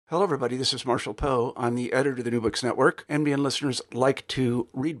Hello, everybody. This is Marshall Poe. I'm the editor of the New Books Network. NBN listeners like to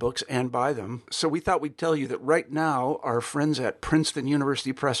read books and buy them. So we thought we'd tell you that right now, our friends at Princeton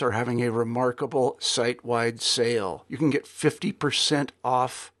University Press are having a remarkable site-wide sale. You can get 50%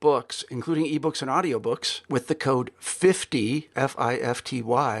 off books, including ebooks and audiobooks, with the code 50,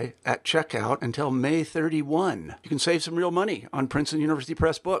 F-I-F-T-Y, at checkout until May 31. You can save some real money on Princeton University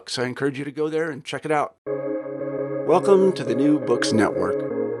Press books. I encourage you to go there and check it out. Welcome to the New Books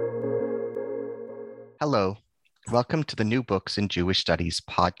Network. Hello, welcome to the New Books in Jewish Studies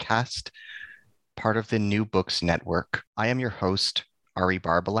podcast, part of the New Books Network. I am your host, Ari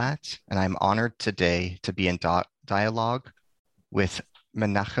Barbalat, and I'm honored today to be in dialogue with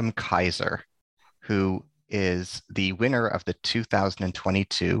Menachem Kaiser, who is the winner of the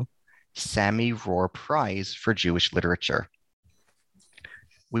 2022 Sami Rohr Prize for Jewish Literature.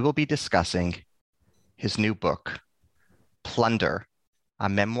 We will be discussing his new book, Plunder, a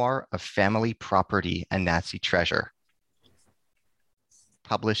memoir of family property and Nazi treasure,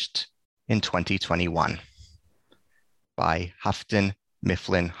 published in 2021 by Houghton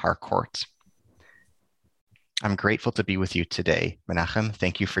Mifflin Harcourt. I'm grateful to be with you today, Menachem.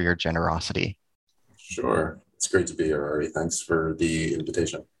 Thank you for your generosity. Sure. It's great to be here, Ari. Thanks for the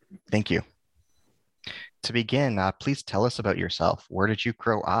invitation. Thank you. To begin, please tell us about yourself. Where did you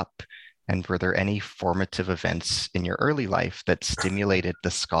grow up? And were there any formative events in your early life that stimulated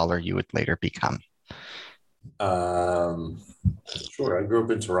the scholar you would later become? Sure. I grew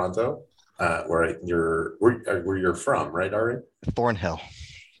up in Toronto, where you're from, right, Ari? Thornhill.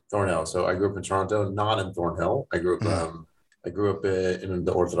 Thornhill. So I grew up in Toronto, not in Thornhill. I grew up in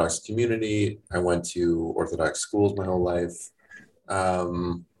the Orthodox community. I went to Orthodox schools my whole life. That's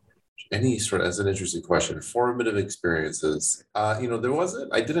an interesting question. Formative experiences. I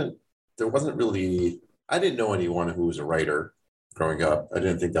didn't know anyone who was a writer growing up. I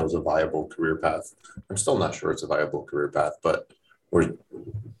didn't think that was a viable career path. I'm still not sure it's a viable career path, but we're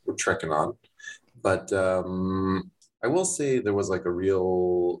trekking on. But I will say there was like a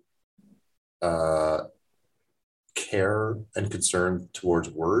real care and concern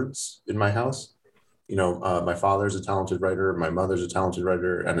towards words in my house. My father's a talented writer, my mother's a talented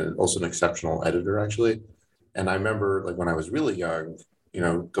writer, and also an exceptional editor, actually. And I remember, like, when I was really young,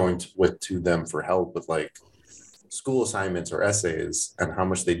 going to them for help with like school assignments or essays, and how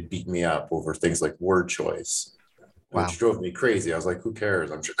much they'd beat me up over things like word choice, Wow. Which drove me crazy. I was like, who cares?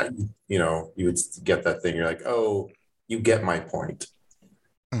 I'm sure, you would get that thing. You're like, oh, you get my point,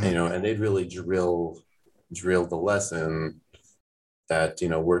 and they'd really drill the lesson that,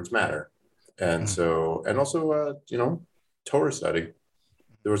 words matter. And so, and also, Torah study,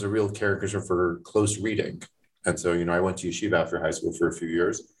 there was a real caricature for close reading. And so, I went to yeshiva after high school for a few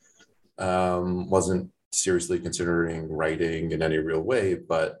years. Wasn't seriously considering writing in any real way,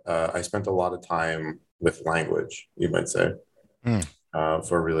 but I spent a lot of time with language, you might say,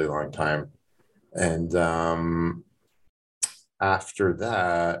 for a really long time. And after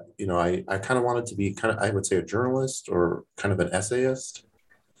that, I kind of wanted to be I would say a journalist or kind of an essayist.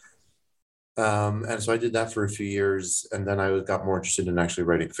 And so I did that for a few years, and then I got more interested in actually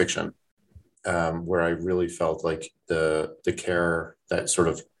writing fiction. Where I really felt like the care, that sort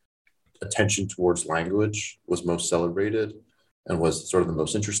of attention towards language was most celebrated and was sort of the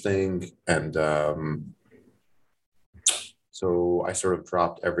most interesting. And so I sort of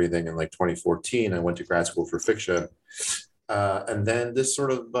dropped everything in like 2014. I went to grad school for fiction. And then this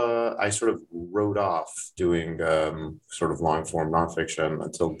I sort of wrote off doing sort of long form nonfiction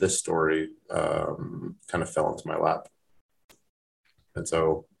until this story kind of fell into my lap. And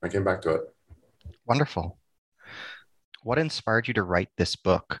so I came back to it. Wonderful. What inspired you to write this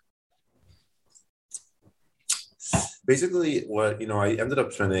book? Basically, I ended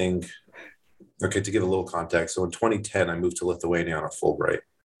up spending, to give a little context. So in 2010, I moved to Lithuania on a Fulbright.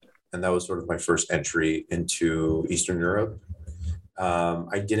 And that was sort of my first entry into Eastern Europe.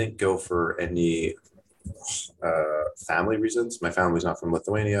 I didn't go for any family reasons. My family's not from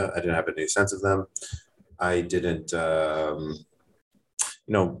Lithuania. I didn't have any sense of them. I didn't...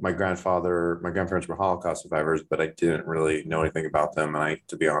 my grandparents were Holocaust survivors, but I didn't really know anything about them. And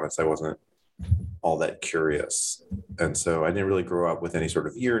to be honest, I wasn't all that curious. And so I didn't really grow up with any sort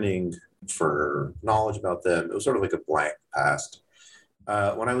of yearning for knowledge about them. It was sort of like a blank past.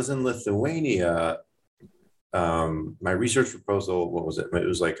 When I was in Lithuania, my research proposal, what was it? It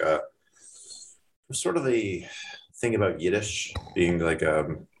was like sort of a thing about Yiddish being like a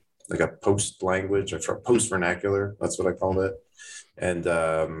post language, or post vernacular. That's what I called it. And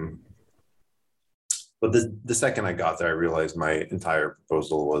but the second I got there, I realized my entire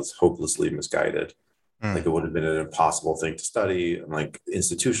proposal was hopelessly misguided. Like it would have been an impossible thing to study. And like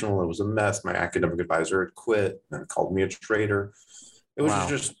institutional, it was a mess. My academic advisor had quit and called me a traitor. It was Wow.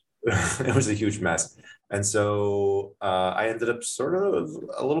 just, it was a huge mess. And so I ended up sort of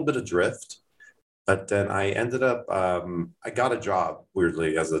a little bit adrift. But then I ended up, I got a job,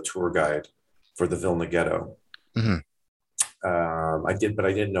 weirdly, as a tour guide for the Vilna Ghetto. I did, but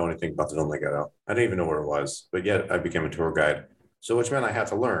I didn't know anything about the Vilna Ghetto. I didn't even know where it was, but yet I became a tour guide. So which meant I had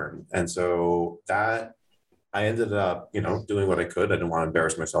to learn. And so that I ended up, you know, doing what I could. I didn't want to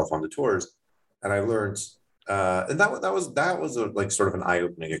embarrass myself on the tours. And I learned, and that was a, like sort of an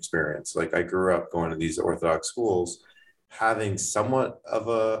eye-opening experience. Like I grew up going to these Orthodox schools, having somewhat of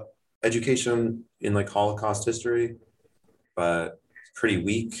a education in like Holocaust history, but pretty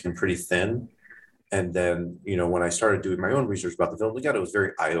weak and pretty thin. And then, you know, when I started doing my own research about the Vilna Ghetto, it was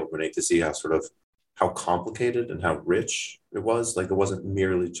very eye-opening to see how sort of how complicated and how rich it was. Like it wasn't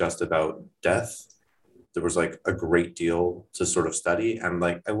merely just about death. There was like a great deal to sort of study. And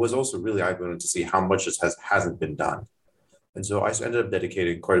like I was also really eye-opening to see how much hasn't been done. And so I ended up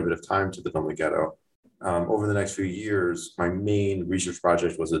dedicating quite a bit of time to the Vilna Ghetto. Over the next few years, my main research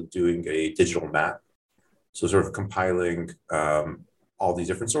project was doing a digital map. So sort of compiling all these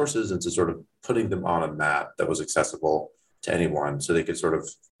different sources into sort of putting them on a map that was accessible to anyone so they could sort of,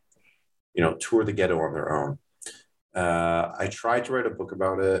 you know, tour the ghetto on their own. I tried to write a book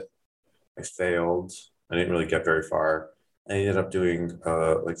about it. I failed. I didn't really get very far. I ended up doing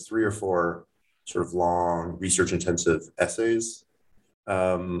like 3 or 4 sort of long research intensive essays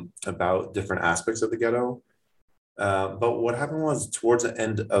about different aspects of the ghetto. But what happened was towards the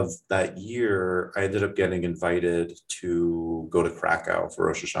end of that year, I ended up getting invited to go to Krakow for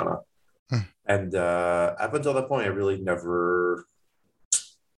Rosh Hashanah. And up until that point, I really never,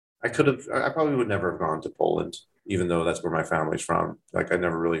 I probably would never have gone to Poland, even though that's where my family's from. Like I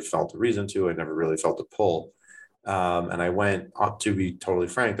never really felt a reason to, I never really felt a pull. And I went, to be totally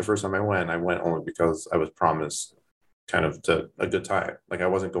frank, the first time I went only because I was promised kind of to a good time. Like I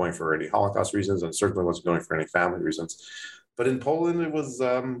wasn't going for any Holocaust reasons and certainly wasn't going for any family reasons. But in Poland, it was,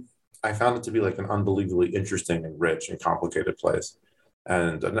 I found it to be like an unbelievably interesting and rich and complicated place.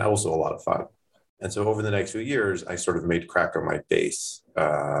 And also a lot of fun. And so over the next few years, I sort of made Krakow my base.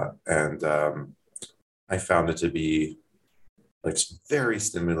 And I found it to be like very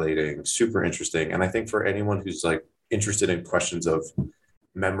stimulating, super interesting. And I think for anyone who's like interested in questions of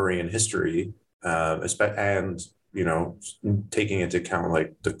memory and history, and, you know, taking into account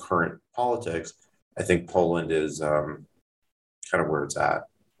like the current politics, I think Poland is kind of where it's at.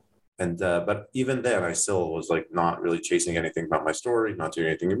 And, but even then I still was like not really chasing anything about my story, not doing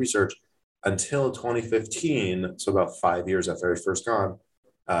anything in research until 2015. So about 5 years after I first gone,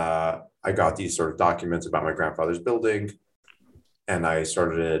 I got these sort of documents about my grandfather's building, and I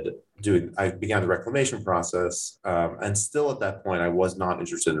began the reclamation process. And still at that point, I was not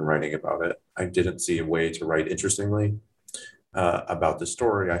interested in writing about it. I didn't see a way to write interestingly about the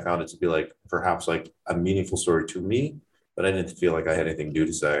story. I found it to be like perhaps like a meaningful story to me, but I didn't feel like I had anything new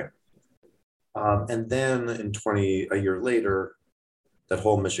to say. And then a year later, that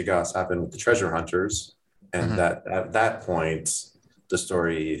whole Michigas happened with the treasure hunters. And that at that point, the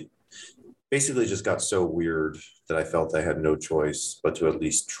story basically just got so weird that I felt I had no choice but to at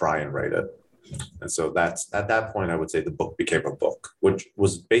least try and write it. And so that's at that point, I would say the book became a book, which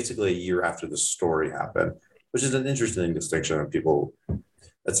was basically a year after the story happened, which is an interesting distinction of people.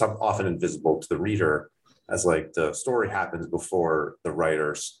 It's often invisible to the reader, as like the story happens before the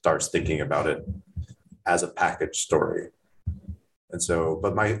writer starts thinking about it as a package story. And so,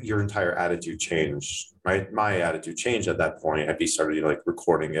 but your entire attitude changed. My attitude changed at that point. I started like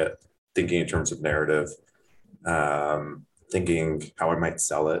recording it, thinking in terms of narrative, thinking how I might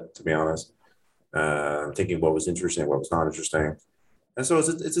sell it, to be honest, thinking what was interesting, what was not interesting. And so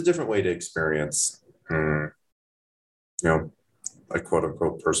it's a different way to experience, you know, a quote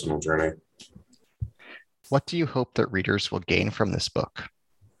unquote personal journey. What do you hope that readers will gain from this book?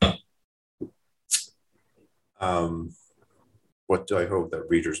 What do I hope that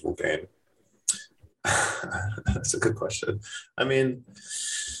readers will gain? That's a good question. I mean,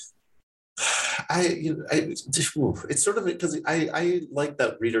 it's sort of because I like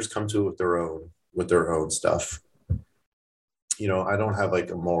that readers come to it with their own stuff. You know, I don't have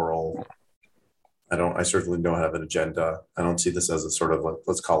like a moral. I certainly don't have an agenda. I don't see this as a sort of like,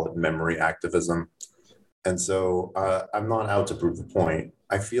 let's call it memory activism. And so I'm not out to prove the point.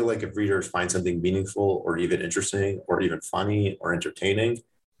 I feel like if readers find something meaningful or even interesting or even funny or entertaining,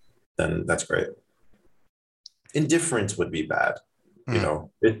 then that's great. Indifference would be bad. You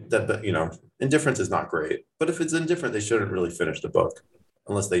know, indifference is not great. But if it's indifferent, they shouldn't really finish the book.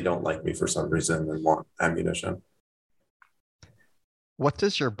 unless they don't like me for some reason and want ammunition. What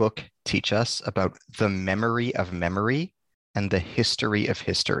does your book teach us about the memory of memory and the history of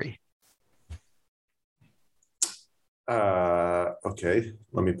history? Okay,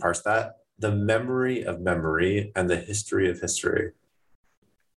 let me parse that. The memory of memory and the history of history.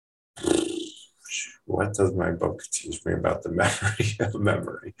 What does my book teach me about the memory of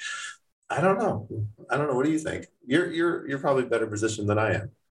memory? I don't know. What do you think? You're probably better positioned than I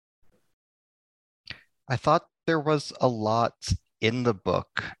am. I thought there was a lot in the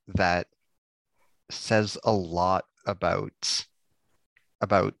book that says a lot about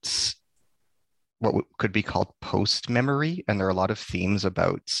what could be called post memory, and there are a lot of themes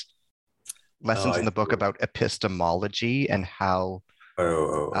about lessons in the book about epistemology and how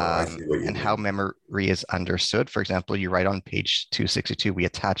I see what you and mean. how memory is understood. For example, you write on page 262, we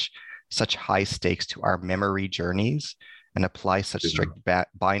attach such high stakes to our memory journeys and apply such strict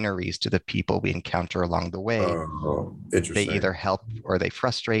binaries to the people we encounter along the way. Oh, interesting. They either help or they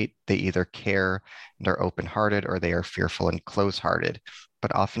frustrate. They either care and are open-hearted, or they are fearful and close-hearted.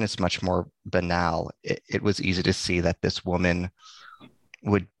 But often it's much more banal. It was easy to see that this woman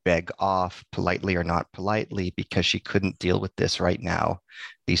would beg off, politely or not politely, because she couldn't deal with this right now.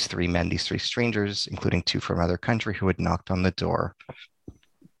 These three men, these three strangers, including two from another country, who had knocked on the door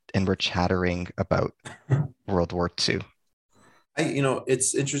and were chattering about World War II.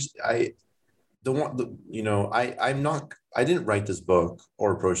 It's interesting. I didn't write this book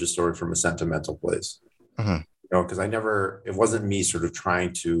or approach this story from a sentimental place. Mm-hmm. Because it wasn't me sort of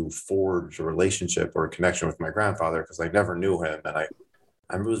trying to forge a relationship or a connection with my grandfather, because I never knew him. And I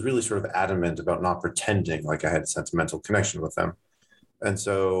was really sort of adamant about not pretending like I had a sentimental connection with them. And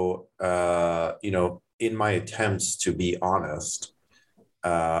so, in my attempts to be honest,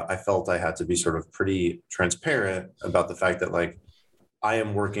 I felt I had to be sort of pretty transparent about the fact that, like, I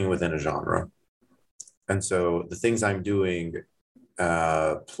am working within a genre. And so the things I'm doing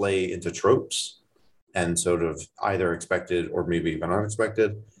play into tropes and sort of either expected or maybe even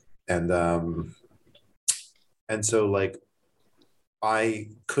unexpected. And so, like, I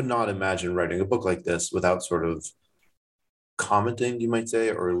could not imagine writing a book like this without sort of commenting, you might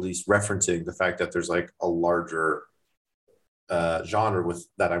say, or at least referencing the fact that there's like a larger genre with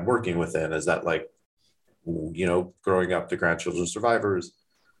that I'm working within. Is that, like, growing up to grandchildren survivors,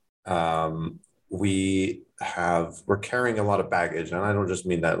 we're carrying a lot of baggage, and I don't just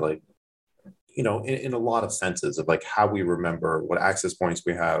mean that, like, in a lot of senses of like how we remember, what access points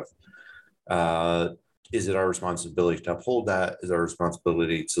we have. Is it our responsibility to uphold that? Is our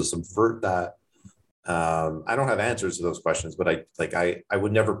responsibility to subvert that? I don't have answers to those questions, but I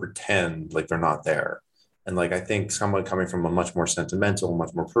would never pretend like they're not there. And, like, I think someone coming from a much more sentimental,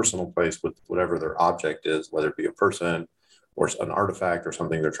 much more personal place with whatever their object is, whether it be a person or an artifact or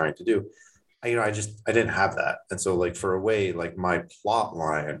something they're trying to do, I didn't have that. And so, like, for a way, like, my plot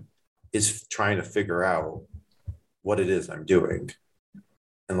line is trying to figure out what it is I'm doing.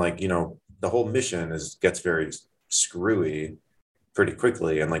 And, like, the whole mission gets very screwy pretty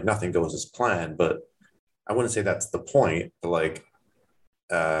quickly, and, like, nothing goes as planned. But I wouldn't say that's the point. But, like,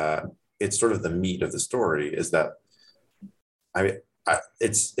 it's sort of the meat of the story is that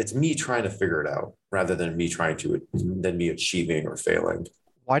it's me trying to figure it out rather than me achieving or failing.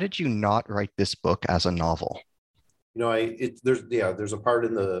 Why did you not write this book as a novel? There's a part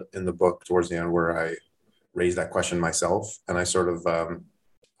in the book towards the end where I raise that question myself, and I sort of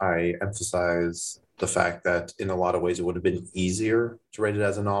I emphasize the fact that in a lot of ways it would have been easier to write it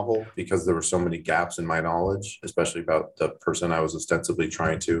as a novel because there were so many gaps in my knowledge, especially about the person I was ostensibly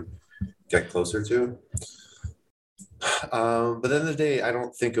trying to get closer to. But at the end of the day, I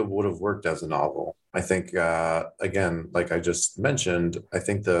don't think it would have worked as a novel. I think, again, like I just mentioned, I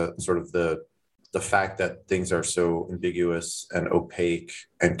think the sort of the fact that things are so ambiguous and opaque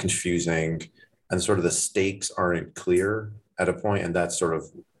and confusing, and sort of the stakes aren't clear at a point, and that's sort of,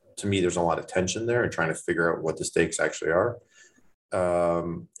 to me, there's a lot of tension there and trying to figure out what the stakes actually are.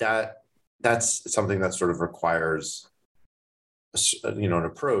 That's something that sort of requires, an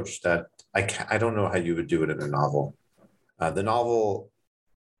approach that I don't know how you would do it in a novel. The novel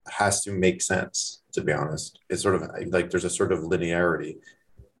has to make sense, to be honest. It's sort of like there's a sort of linearity,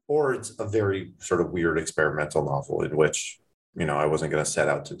 or it's a very sort of weird experimental novel in which, I wasn't going to set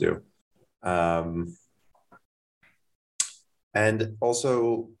out to do. And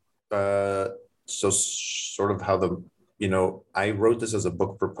also, so sort of how I wrote this as a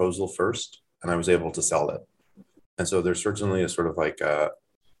book proposal first, and I was able to sell it. And so there's certainly a sort of like,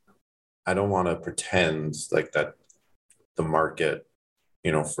 I don't want to pretend like that the market,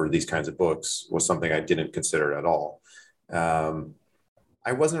 for these kinds of books was something I didn't consider at all.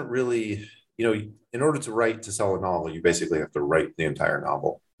 I wasn't really, in order to sell a novel, you basically have to write the entire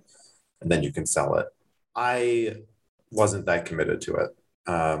novel and then you can sell it. I wasn't that committed to it.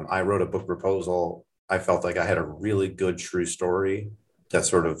 I wrote a book proposal. I felt like I had a really good true story that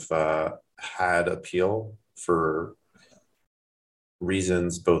sort of had appeal for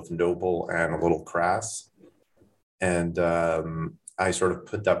reasons both noble and a little crass. And I sort of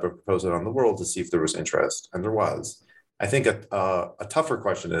put that proposal on the world to see if there was interest, and there was. I think a tougher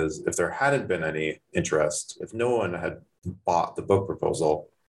question is if there hadn't been any interest, if no one had bought the book proposal,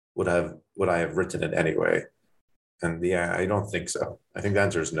 would I have written it anyway? And yeah, I don't think so. I think the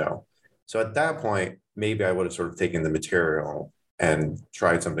answer is no. So at that point, maybe I would have sort of taken the material and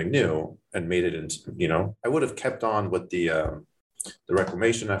tried something new and made it into, I would have kept on with the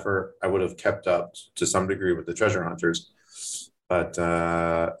reclamation effort. I would have kept up to some degree with the treasure hunters, but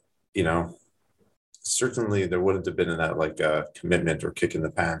certainly there wouldn't have been that like commitment or kick in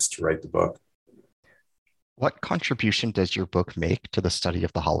the pants to write the book. What contribution does your book make to the study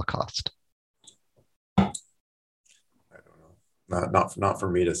of the Holocaust? I don't know. Not for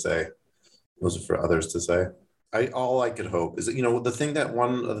me to say. Those are for others to say. All I could hope is that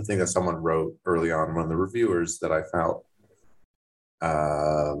one other thing that someone wrote early on, one of the reviewers that I felt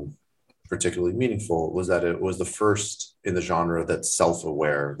particularly meaningful was that it was the first in the genre that's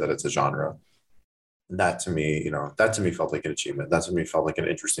self-aware that it's a genre. And that to me felt like an achievement. That to me felt like an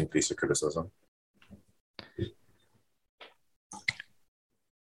interesting piece of criticism.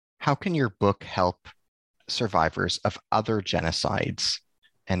 How can your book help survivors of other genocides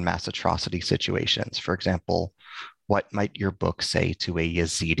and mass atrocity situations? For example, what might your book say to a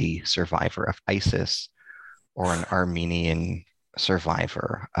Yazidi survivor of ISIS or an Armenian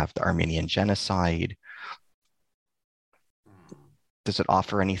survivor of the Armenian genocide? Does it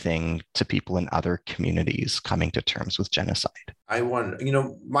offer anything to people in other communities coming to terms with genocide? I wonder,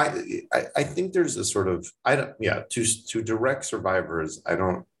 I think there's a sort of, to direct survivors, I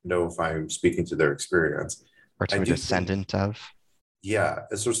don't know if I'm speaking to their experience. Or to a descendant of? Yeah.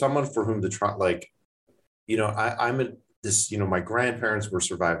 So someone for whom my grandparents were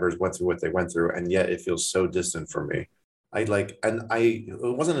survivors, went through what they went through, and yet it feels so distant from me. It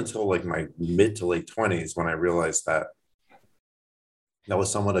wasn't until like my mid to late 20s when I realized that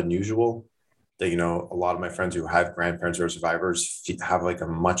was somewhat unusual, that, a lot of my friends who have grandparents who are survivors have like a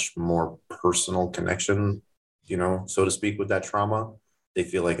much more personal connection, so to speak, with that trauma. They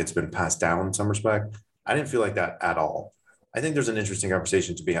feel like it's been passed down in some respect. I didn't feel like that at all. I think there's an interesting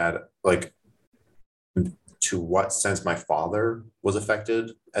conversation to be had, like, to what sense my father was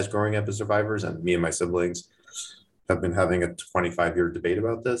affected as growing up as survivors, and me and my siblings have been having a 25-year debate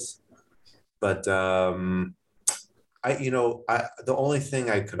about this. But the only thing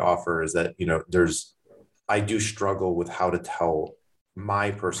I could offer is that, I do struggle with how to tell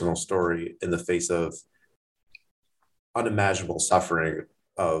my personal story in the face of unimaginable suffering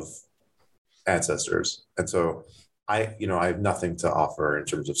of ancestors. And so I have nothing to offer in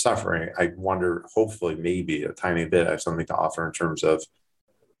terms of suffering. I wonder, hopefully, maybe a tiny bit, I have something to offer in terms of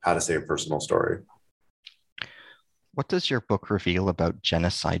how to say a personal story. What does your book reveal about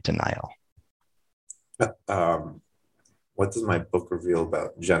genocide denial? What does my book reveal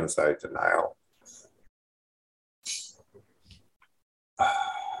about genocide denial?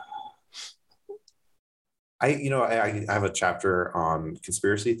 I have a chapter on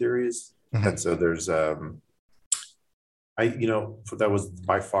conspiracy theories. Mm-hmm. And so there's, that was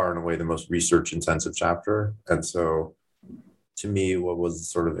by far and away the most research intensive chapter. And so to me, what was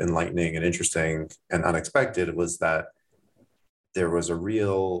sort of enlightening and interesting and unexpected was that there was a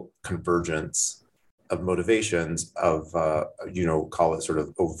real convergence of motivations of, call it sort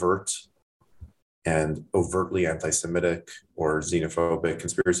of overt and overtly anti-Semitic or xenophobic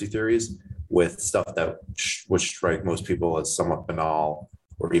conspiracy theories with stuff that would strike most people as somewhat banal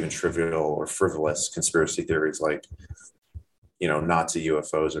or even trivial or frivolous conspiracy theories like, Nazi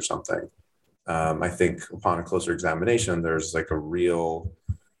UFOs or something. I think upon a closer examination, there's like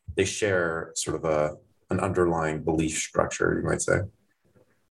they share sort of an underlying belief structure, you might say.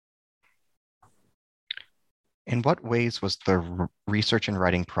 In what ways was the research and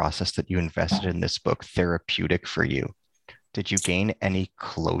writing process that you invested in this book therapeutic for you? Did you gain any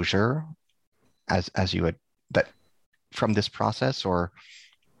closure as you had that from this process, or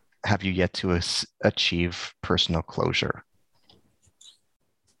have you yet to achieve personal closure?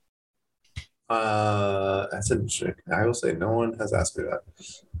 That's interesting. I will say no one has asked me that.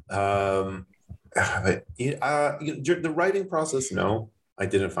 The writing process, no, I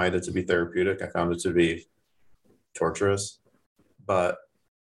didn't find it to be therapeutic. I found it to be torturous. But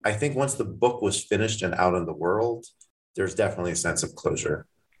I think once the book was finished and out in the world, there's definitely a sense of closure,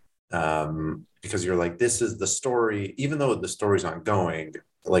 because you're like, this is the story, even though the story's ongoing,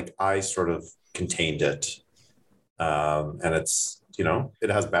 like I sort of contained it, and it's,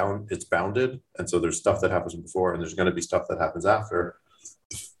 it's bounded, and so there's stuff that happens before, and there's going to be stuff that happens after.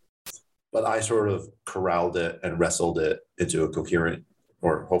 But I sort of corralled it and wrestled it into a coherent,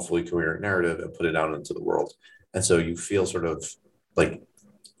 or hopefully coherent, narrative and put it out into the world. And so you feel sort of like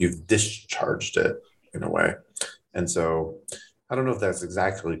you've discharged it in a way. And so I don't know if that's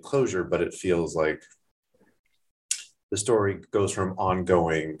exactly closure, but it feels like the story goes from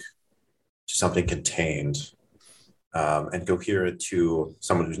ongoing to something contained, and coherent to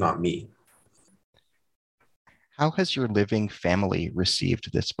someone who's not me. How has your living family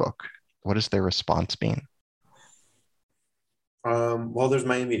received this book? What has their response been? Well, there's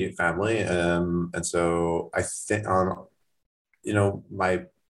my immediate family, and so I think,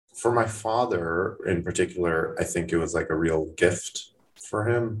 for my father in particular, I think it was like a real gift for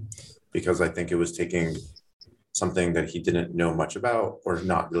him, because I think it was taking something that he didn't know much about or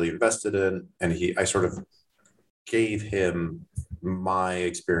not really invested in, and I sort of gave him my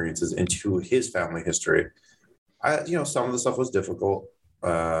experiences into his family history. Some of the stuff was difficult.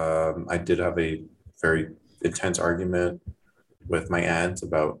 I did have a very intense argument with my aunt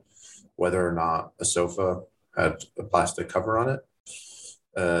about whether or not a sofa had a plastic cover on it.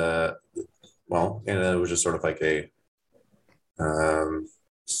 And it was just sort of like a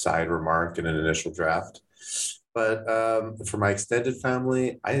side remark in an initial draft. But for my extended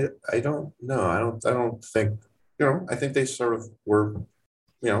family, I don't know. I don't think, I think they sort of were,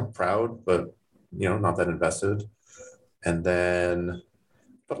 proud, but, not that invested. And then,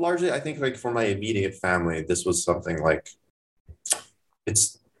 but largely, I think like for my immediate family, this was something like,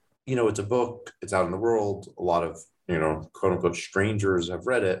 it's a book, it's out in the world. A lot of, quote unquote strangers have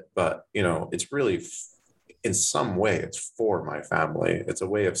read it, but, it's really, in some way, it's for my family. It's a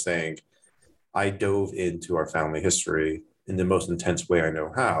way of saying, I dove into our family history in the most intense way I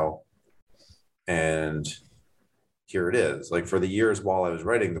know how. And here it is. Like for the years while I was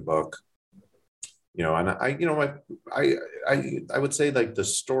writing the book, and I would say like the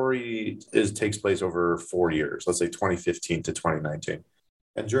story takes place over 4 years, let's say 2015 to 2019.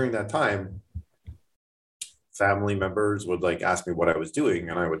 And during that time, family members would like ask me what I was doing,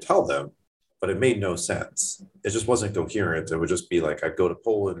 and I would tell them, but it made no sense. It just wasn't coherent. It would just be like, I'd go to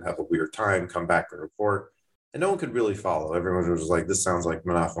Poland, have a weird time, come back and report. And no one could really follow. Everyone was like, this sounds like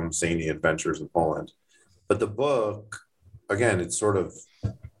Menachem Saini adventures in Poland. But the book, again, it sort of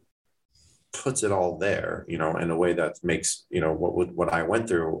puts it all there, in a way that makes, what I went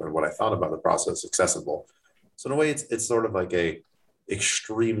through and what I thought about the process accessible. So in a way, it's sort of like a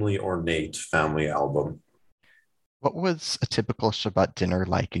extremely ornate family album. What was a typical Shabbat dinner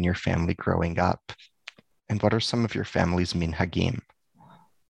like in your family growing up? And what are some of your family's minhagim?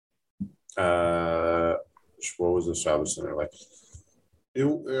 What was the Shabbos dinner like?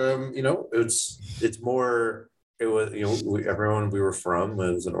 It's more. It was, everyone we were from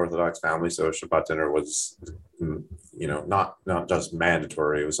was an Orthodox family, so Shabbat dinner was, not just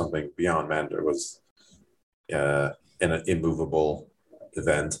mandatory. It was something beyond mandatory. It was an immovable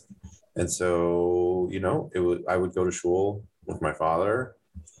event. And so, I would go to shul with my father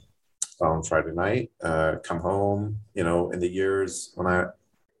on Friday night, come home, in the years when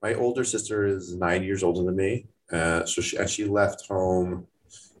my older sister is 9 years older than me. So she left home,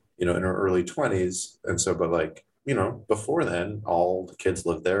 in her early 20s. And so, but like, before then, all the kids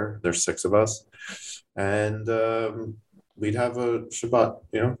lived there. There's 6 of us. And we'd have a Shabbat,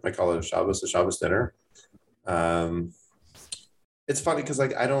 I call it a Shabbos dinner. It's funny because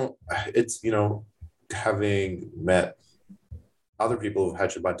like having met other people who've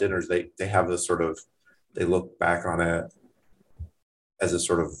had Shabbat dinners, they have this sort of, they look back on it as a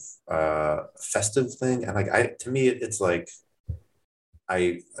sort of festive thing, and like to me it's like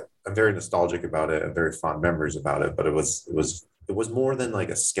I'm very nostalgic about it and very fond memories about it, but it was more than like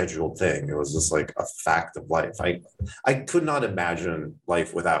a scheduled thing. It was just like a fact of life. I could not imagine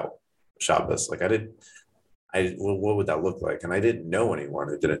life without Shabbos. Like what would that look like? And I didn't know anyone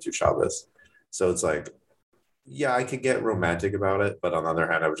who didn't do Shabbos. So it's like, yeah, I could get romantic about it. But on the other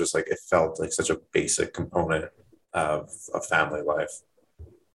hand, I was just like, it felt like such a basic component of family life.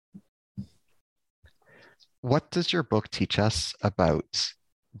 What does your book teach us about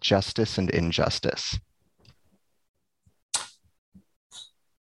justice and injustice?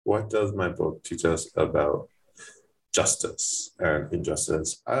 What does my book teach us about justice and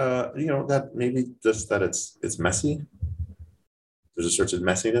injustice? That maybe just that it's messy. There's a certain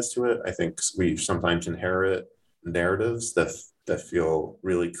messiness to it. I think we sometimes inherit narratives that feel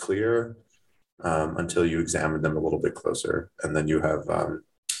really clear, until you examine them a little bit closer. And then you have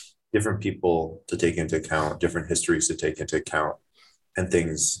different people to take into account, different histories to take into account, and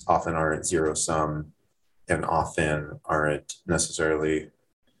things often aren't zero sum and often aren't necessarily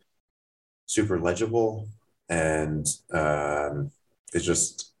super legible. And it's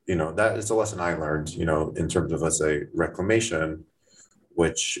just, that is a lesson I learned, in terms of, let's say, reclamation,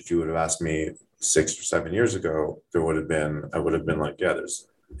 which if you would have asked me 6 or 7 years ago, I would have been like, yeah,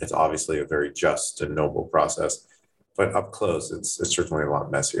 it's obviously a very just and noble process, but up close, it's certainly a lot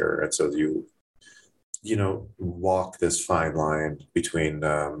messier. And so you walk this fine line between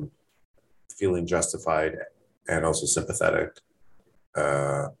feeling justified and also sympathetic.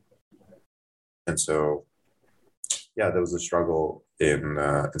 And so, yeah, there was a struggle in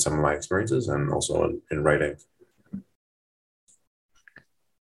some of my experiences and also in writing.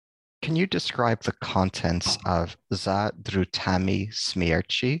 Can you describe the contents of Zadrutami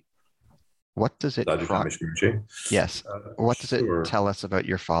Śmierci? What does it Yes. What does it tell us about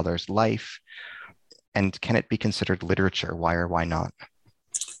your father's life? And can it be considered literature? Why or why not?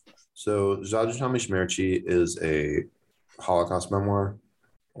 So Zadrutami Śmierci is a Holocaust memoir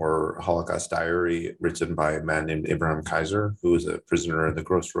or Holocaust diary written by a man named Abraham Kaiser, who was a prisoner in the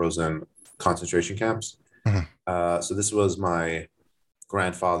Gross Rosen concentration camps. Mm-hmm. So this was my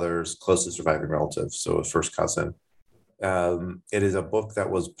grandfather's closest surviving relative, so a first cousin. It is a book that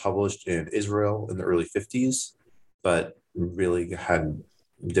was published in Israel in the early 50s, but really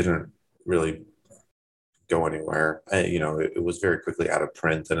didn't really go anywhere. It was very quickly out of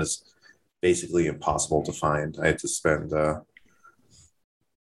print and is basically impossible to find. I had to spend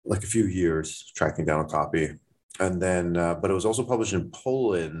like a few years tracking down a copy. And then, but it was also published in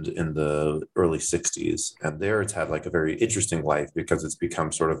Poland in the early 60s. And there it's had like a very interesting life because it's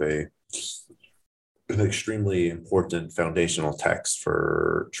become sort of an extremely important foundational text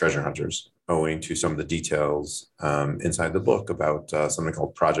for treasure hunters, owing to some of the details inside the book about something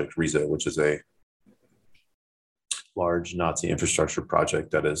called Project Riese, which is a large Nazi infrastructure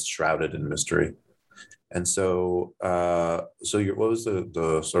project that is shrouded in mystery. And so, what was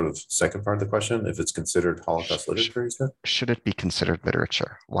the sort of second part of the question? If it's considered Holocaust literature, you said? Should it be considered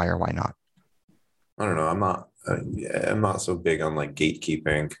literature? Why or why not? I don't know. I'm not so big on like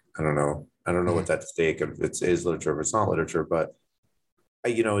gatekeeping. I don't know what's at stake if it is literature, if it's not literature. But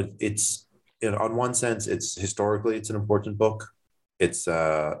it's on one sense, it's historically it's an important book. It's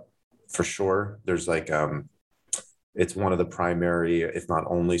for sure. There's like it's one of the primary, if not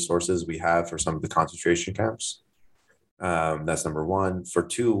only, sources we have for some of the concentration camps. That's number one. For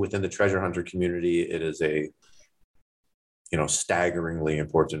two, within the treasure hunter community, it is a staggeringly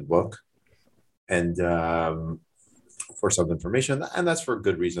important book, and for some information, and that's for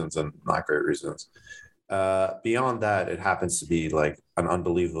good reasons and not great reasons. Beyond that, it happens to be like an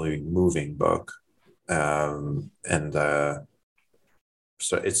unbelievably moving book,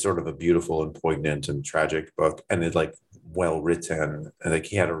 so it's sort of a beautiful and poignant and tragic book, and it's like well written, and like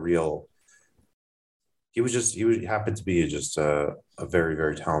he happened to be just a very,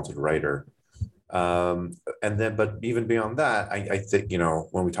 very talented writer. But even beyond that, I think,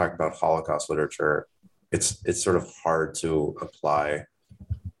 when we talk about Holocaust literature, it's sort of hard to apply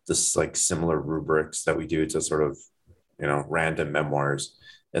this like similar rubrics that we do to sort of, random memoirs.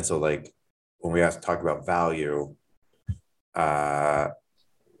 And so like when we have to talk about value,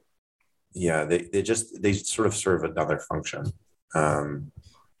 they sort of serve another function. And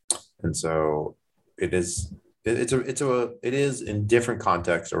so it is in different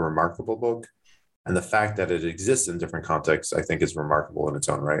contexts a remarkable book. And the fact that it exists in different contexts, I think, is remarkable in its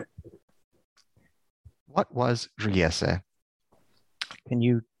own right. What was Riese? Can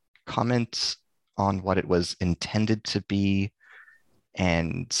you comment on what it was intended to be?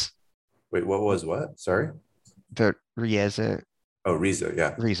 And wait, what was what? Sorry? The Riese. Oh, Riese,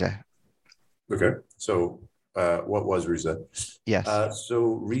 yeah. Riese. Okay. So what was Riese? Yes.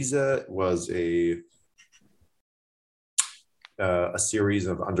 So Riese was a series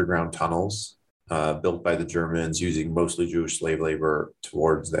of underground tunnels built by the Germans using mostly Jewish slave labor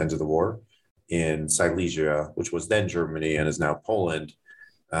towards the end of the war in Silesia, which was then Germany and is now Poland,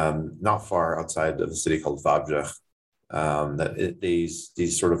 not far outside of a city called Wałbrzych.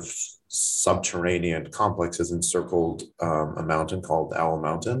 These sort of subterranean complexes encircled a mountain called Owl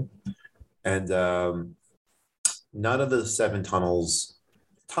Mountain. And none of the 7 tunnels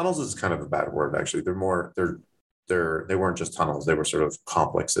is kind of a bad word, actually. They weren't just tunnels, they were sort of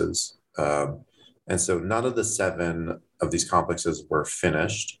complexes. And so none of the 7 of these complexes were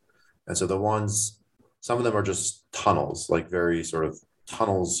finished. And so some of them are just tunnels, like very sort of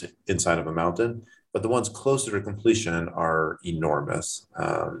tunnels inside of a mountain, but the ones closer to completion are enormous.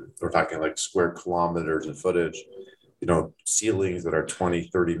 We're talking like square kilometers in footage, ceilings that are 20,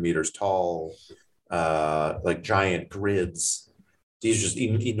 30 meters tall, like giant grids. These just,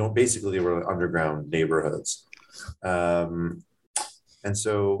 basically they were underground neighborhoods. And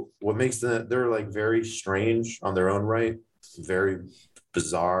so what makes they're like very strange on their own right, very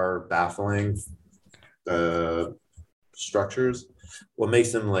bizarre, baffling structures. What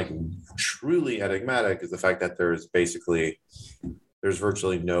makes them like truly enigmatic is the fact that there's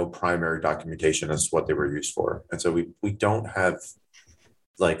virtually no primary documentation as to what they were used for. And so we don't have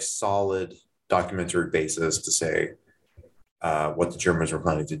like solid documentary basis to say what the Germans were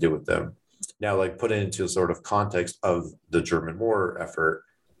planning to do with them. Now, like put it into sort of context of the German war effort,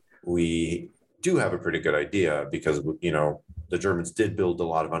 we do have a pretty good idea because, the Germans did build a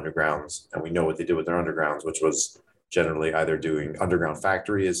lot of undergrounds, and we know what they did with their undergrounds, which was generally either doing underground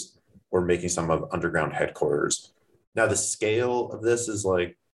factories or making some of underground headquarters. Now, the scale of this is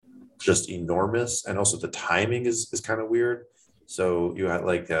like just enormous, and also the timing is kind of weird. So you had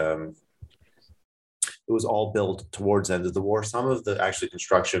like it was all built towards the end of the war. Some of the actually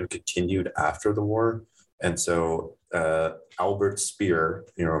construction continued after the war, and so Albert Speer,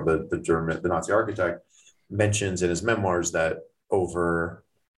 the Nazi architect, mentions in his memoirs that over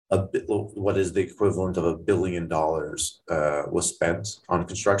what is the equivalent of $1 billion was spent on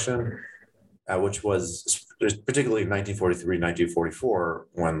construction, which was particularly in 1943, 1944,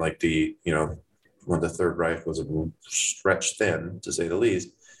 when when the Third Reich was stretched thin, to say the least,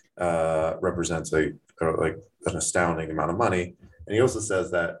 represents an astounding amount of money. And he also says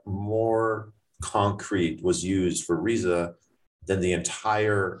that more concrete was used for Riesa than the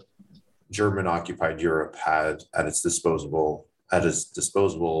entire German occupied Europe had at its disposal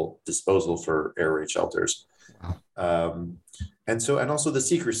for air raid shelters. And also the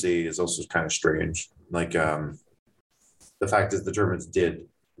secrecy is also kind of strange. Like the fact is the Germans did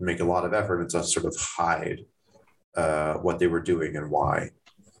make a lot of effort to sort of hide what they were doing and why.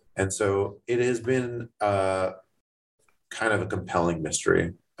 And so it has been kind of a compelling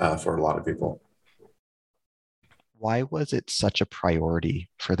mystery for a lot of people. Why was it such a priority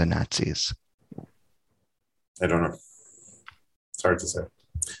for the Nazis? I don't know. It's hard to say.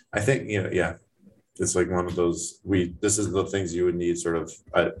 I think, it's like one of those, this is the things you would need sort of,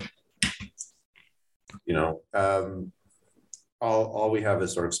 all we have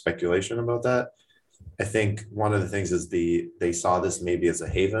is sort of speculation about that. I think one of the things is they saw this maybe as a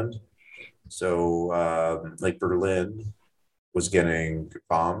haven. So like Berlin was getting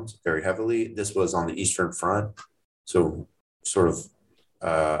bombed very heavily. This was on the Eastern Front. So sort of,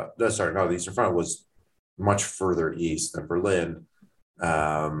 the Eastern Front was much further east than Berlin,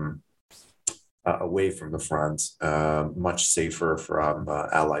 away from the front, much safer from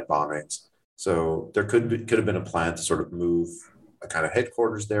Allied bombings. So there could have been a plan to sort of move a kind of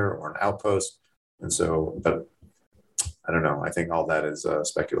headquarters there or an outpost. And so, but I don't know. I think all that is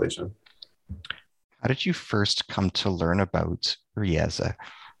speculation. How did you first come to learn about Riesa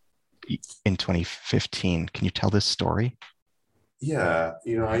in 2015? Can you tell this story? Yeah,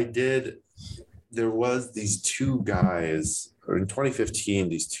 I did. There was these two guys, or in 2015,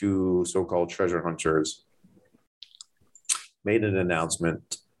 these two so-called treasure hunters made an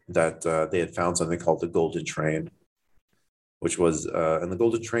announcement that they had found something called the Golden Train, which was, and the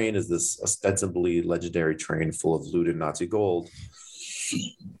Golden Train is this ostensibly legendary train full of looted Nazi gold.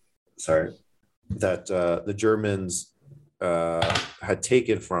 Sorry, that the Germans had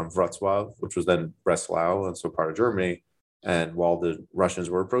taken from Wrocław, which was then Breslau, and so part of Germany. And while the Russians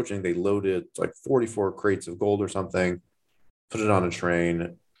were approaching, they loaded like 44 crates of gold or something, put it on a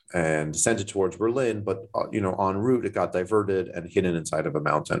train, and sent it towards Berlin. But en route, it got diverted and hidden inside of a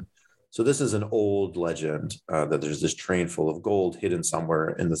mountain. So this is an old legend that there's this train full of gold hidden somewhere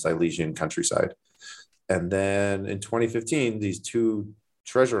in the Silesian countryside. And then in 2015, these two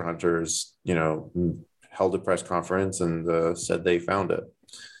treasure hunters, held a press conference and said they found it.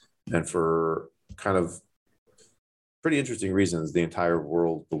 And for kind of pretty interesting reasons, the entire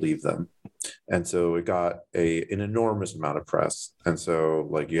world believed them. And so it got an enormous amount of press. And so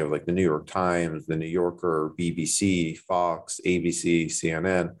like you have like the New York Times, the New Yorker, BBC, Fox, ABC,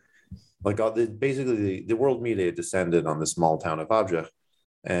 CNN, like basically the world media descended on the small town of Wałbrzych.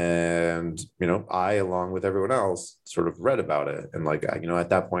 And, I, along with everyone else, sort of read about it. And like, at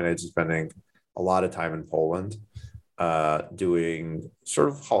that point, I was spending a lot of time in Poland doing sort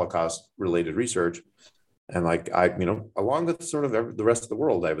of Holocaust related research. And like, along with sort of the rest of the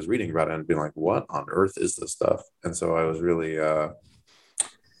world, I was reading about it and being like, what on earth is this stuff? And so I was really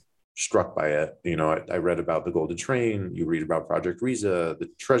struck by it. You know, I read about the Golden Train. You read about Project Riza, the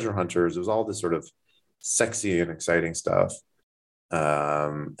treasure hunters. It was all this sort of sexy and exciting stuff.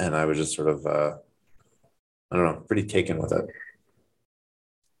 And I was just sort of, I don't know, pretty taken with it.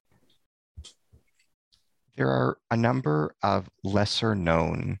 There are a number of lesser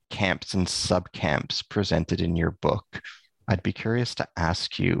known camps and subcamps presented in your book. I'd be curious to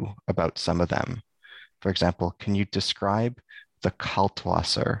ask you about some of them. For example, can you describe the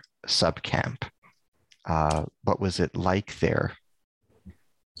Kaltwasser subcamp? What was it like there?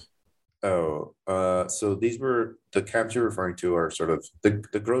 So these were the camps you're referring to are sort of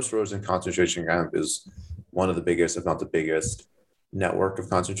the Gross Rosen concentration camp is one of the biggest, if not the biggest, network of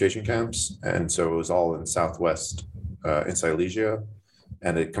concentration camps. And so it was all in Southwest, in Silesia,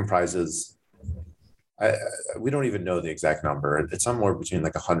 and it comprises, we don't even know the exact number. It's somewhere between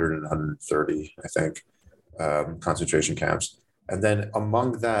like 100 and 130, I think, concentration camps. And then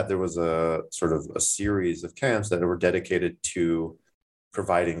among that, there was a sort of a series of camps that were dedicated to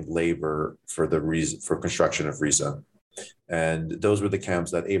providing labor for for construction of Riza. And those were the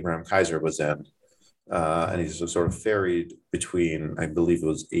camps that Abraham Kaiser was in. And he's sort of ferried between, I believe it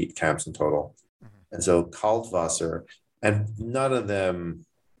was 8 camps in total. And so Kaltwasser, and none of them,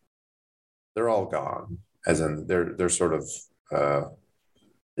 they're all gone, as in they're sort of,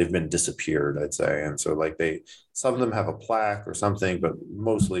 they've been disappeared, I'd say. And so like some of them have a plaque or something, but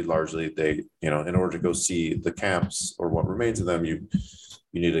mostly largely they, you know, in order to go see the camps or what remains of them, you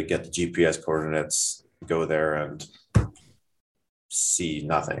need to get the GPS coordinates, go there and see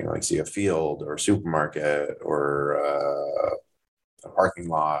nothing, like see a field or a supermarket or a parking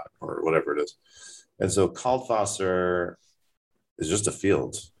lot or whatever it is. And so Kaltwasser is just a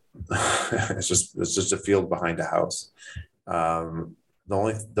field. it's just a field behind a house.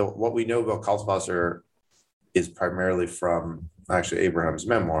 What we know about Kaltwasser is primarily from actually Abraham's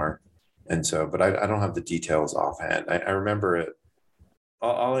memoir. And so, but I don't have the details offhand. I remember it.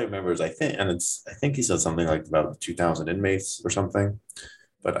 All I remember is I think he said something like about 2,000 inmates or something,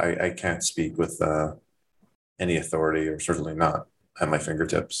 but I can't speak with any authority, or certainly not at my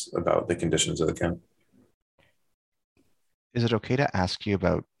fingertips, about the conditions of the camp. Is it okay to ask you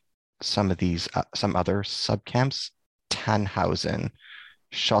about some of these, some other subcamps? Tannhausen,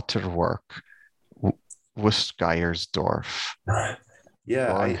 Schotterwerk, Wustgeiersdorf, Yeah,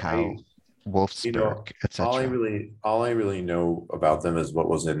 Bornhau, Wolfsburg, etc. All I really know about them is what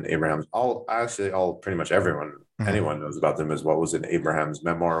was in Abraham's. Pretty much everyone, anyone knows about them is what was in Abraham's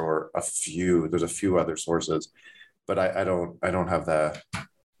memoir, or there's a few other sources, but I don't have that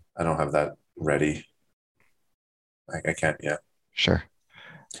ready. I can't yet. Sure.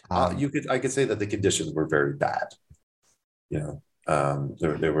 I could say that the conditions were very bad. You know,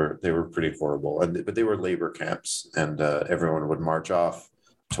 they were pretty horrible, but they were labor camps, and everyone would march off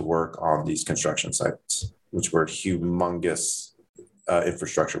to work on these construction sites, which were humongous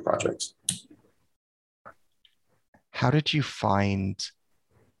infrastructure projects. How did you find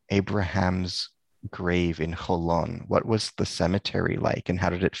Abraham's grave in Holon? What was the cemetery like, and how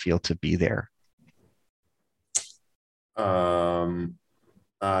did it feel to be there?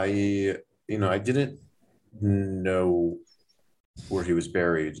 I didn't know where he was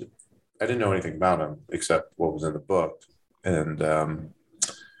buried. I didn't know anything about him except what was in the book. And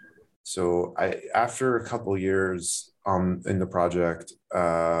so after a couple of years in the project,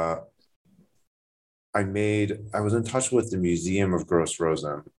 I was in touch with the Museum of Gross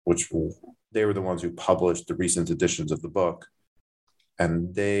Rosen, which they were the ones who published the recent editions of the book.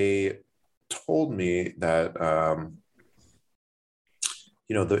 And they told me that,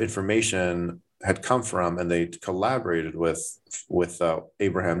 the information had come from, and they collaborated with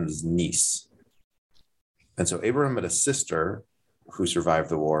Abraham's niece. And so Abraham had a sister who survived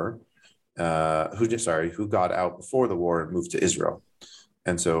the war, who got out before the war and moved to Israel.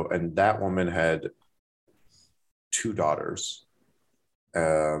 And that woman had 2 daughters,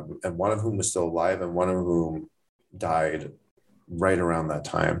 and one of whom was still alive and one of whom died right around that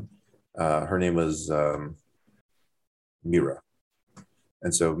time. Her name was Mira.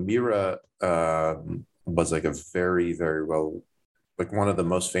 And so Mira was like a very, very well, like one of the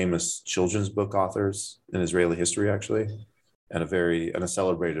most famous children's book authors in Israeli history, actually, and a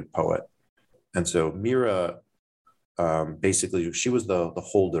celebrated poet. And so Mira, basically, she was the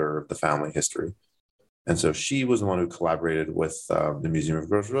holder of the family history. And so she was the one who collaborated with the Museum of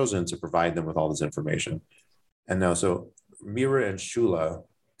Gross Rosen to provide them with all this information. And now, so Mira and Shula,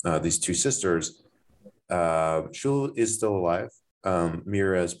 these 2 sisters, Shula is still alive.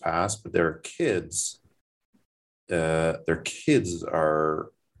 Mira has passed, but their kids are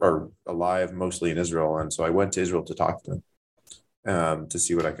alive, mostly in Israel. And so I went to Israel to talk to them. to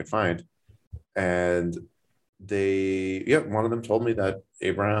see what I could find. And one of them told me that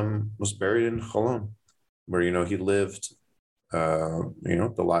Abraham was buried in Cholon, where, he lived,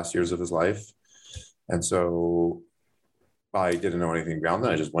 the last years of his life. And so I didn't know anything beyond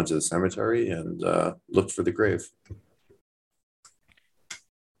that. I just went to the cemetery and looked for the grave.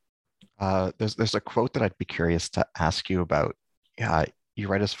 There's a quote that I'd be curious to ask you about. You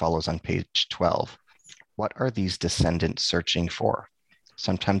write as follows on page 12. What are these descendants searching for?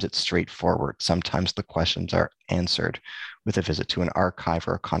 Sometimes it's straightforward. Sometimes the questions are answered with a visit to an archive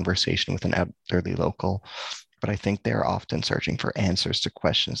or a conversation with an elderly local. But I think they are often searching for answers to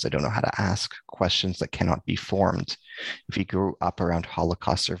questions they don't know how to ask, questions that cannot be formed. If you grew up around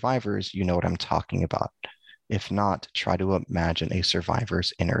Holocaust survivors, you know what I'm talking about. If not, try to imagine a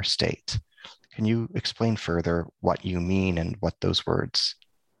survivor's inner state. Can you explain further what you mean and what those words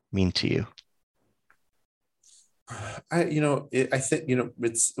mean to you? I think,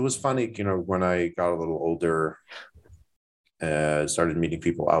 it was funny, when I got a little older, started meeting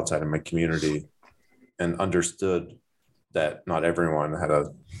people outside of my community and understood that not everyone had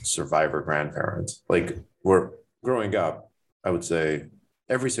a survivor grandparent. Like, we're growing up, I would say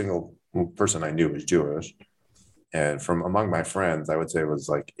every single person I knew was Jewish. And from among my friends, I would say it was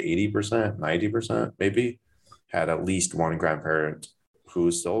like 80%, 90% maybe, had at least one grandparent who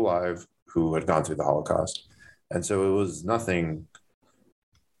was still alive, who had gone through the Holocaust. And so it was nothing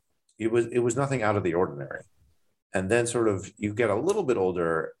out of the ordinary. And then sort of you get a little bit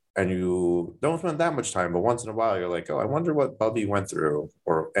older and you don't spend that much time, but once in a while you're like, oh, I wonder what Bubby went through.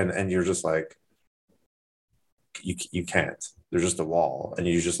 And you're just like, you can't. There's just a wall. And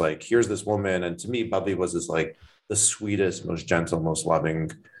you're just like, here's this woman. And to me, Bubby was this like the sweetest, most gentle, most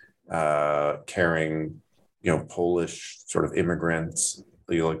loving, caring, Polish sort of immigrants.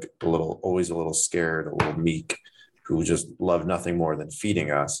 Like always a little scared, a little meek, who just loved nothing more than feeding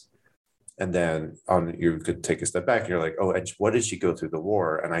us. And then you could take a step back and you're like, oh, what did she go through the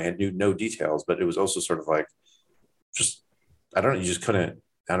war? And I knew no details, but it was also sort of like, just, I don't know, you just couldn't,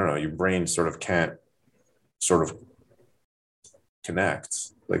 I don't know, your brain sort of can't sort of connect,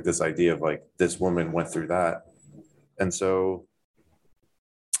 like this idea of like, this woman went through that. And so,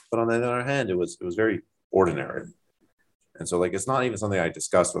 but on the other hand, it was very ordinary. And so like, it's not even something I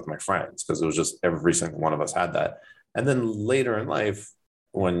discussed with my friends because it was just every single one of us had that. And then later in life,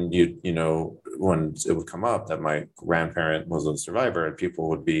 when when it would come up that my grandparent was a survivor and people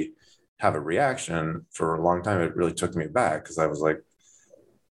would have a reaction, for a long time, it really took me back because I was like,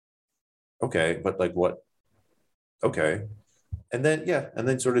 okay, but like what? Okay. And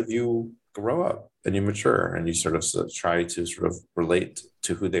then sort of you grow up and you mature and you sort of try to sort of relate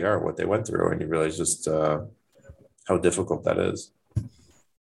to who they are, what they went through. And you realize just, how difficult that is.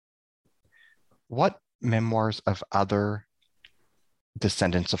 What memoirs of other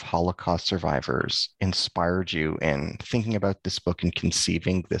descendants of Holocaust survivors inspired you in thinking about this book and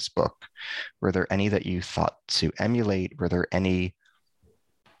conceiving this book? Were there any that you thought to emulate? Were there any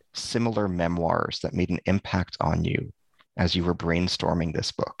similar memoirs that made an impact on you as you were brainstorming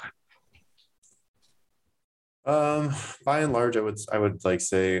this book? By and large, I would like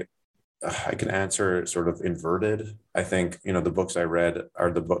say I can answer sort of inverted. I think, the books I read are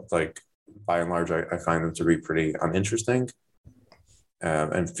the book, like by and large, I find them to be pretty uninteresting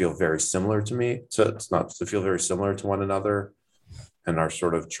and feel very similar to me. So it's not to feel very similar to one another and are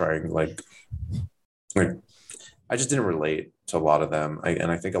sort of trying like I just didn't relate to a lot of them.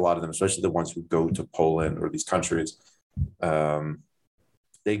 And I think a lot of them, especially the ones who go to Poland or these countries,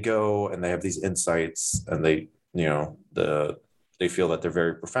 they go and they have these insights and they feel that they're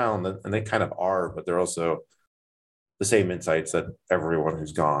very profound and they kind of are, but they're also the same insights that everyone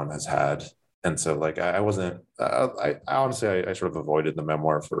who's gone has had. And so like, I wasn't, I honestly, I sort of avoided the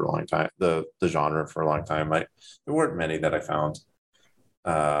memoir for a long time, the genre for a long time. There weren't many that I found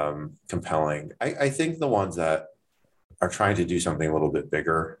compelling. I think the ones that are trying to do something a little bit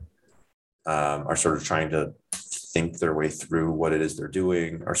bigger, are sort of trying to think their way through what it is they're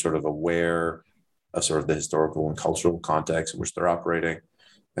doing, are sort of aware of sort of the historical and cultural context in which they're operating.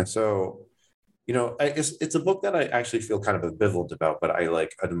 And so, it's a book that I actually feel kind of ambivalent about, but I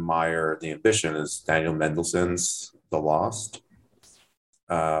like admire the ambition, is Daniel Mendelsohn's The Lost.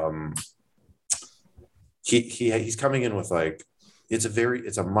 He's coming in with like, it's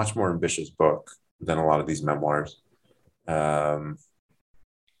a much more ambitious book than a lot of these memoirs. The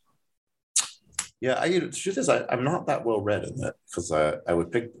truth is I'm not that well read in it because I would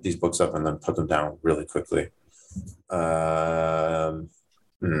pick these books up and then put them down really quickly.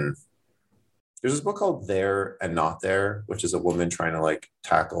 There's this book called There and Not There, which is a woman trying to like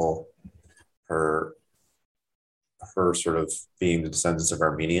tackle her her sort of being the descendants of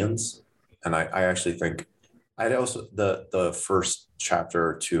Armenians. And I actually think I'd also the first chapter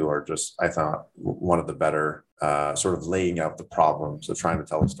or two are just, I thought, one of the better sort of laying out the problems of trying to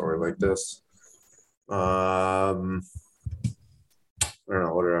tell a story like this. I don't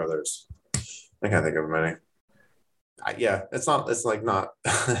know, what are others? I can't think of many. It's not it's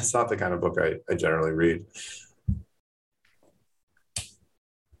not the kind of book I generally read.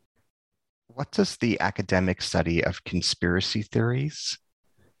 What does the academic study of conspiracy theories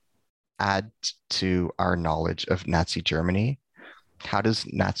add to our knowledge of Nazi Germany? How does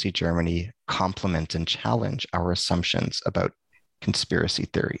Nazi Germany complement and challenge our assumptions about conspiracy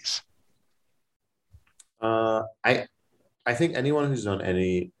theories? I think anyone who's done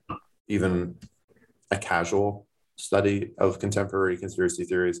even a casual study of contemporary conspiracy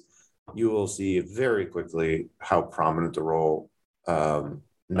theories, you will see very quickly how prominent the role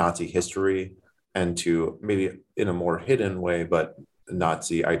Nazi history, and to maybe in a more hidden way, but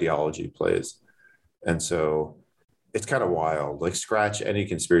Nazi ideology plays. And so it's kind of wild. Like, scratch any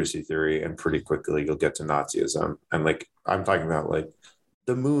conspiracy theory and pretty quickly you'll get to Nazism. And like, I'm talking about like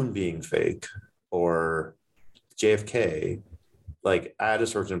the moon being fake or JFK. Like, at a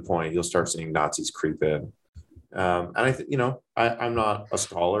certain point, you'll start seeing Nazis creep in. And I think, I'm not a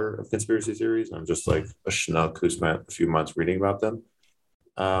scholar of conspiracy theories. I'm just like a schnook who spent a few months reading about them.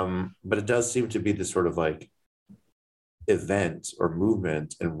 But it does seem to be this sort of like event or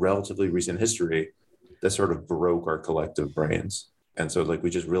movement in relatively recent history that sort of broke our collective brains. And so like, we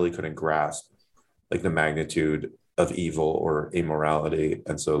just really couldn't grasp like the magnitude of evil or immorality.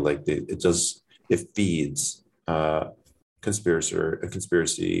 And so like it feeds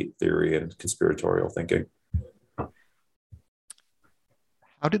conspiracy theory and conspiratorial thinking.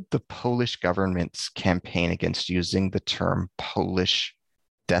 How did the Polish government's campaign against using the term Polish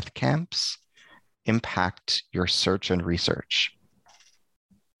death camps impact your search and research?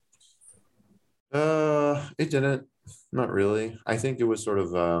 It didn't, not really. I think it was sort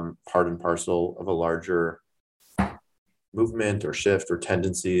of part and parcel of a larger movement or shift or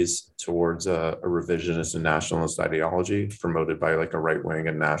tendencies towards a revisionist and nationalist ideology promoted by like a right-wing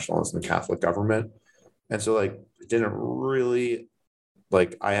and nationalist and Catholic government. And so like, it didn't really,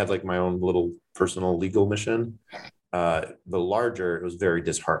 like, I had like my own little personal legal mission. The larger, it was very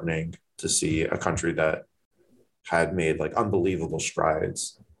disheartening to see a country that had made like unbelievable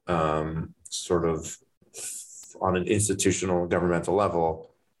strides, sort of on an institutional governmental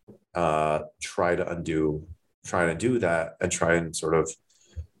level, try to do that and try and sort of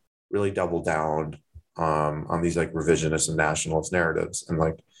really double down on these like revisionist and nationalist narratives. And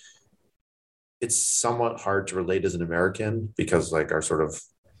like, it's somewhat hard to relate as an American because like our sort of,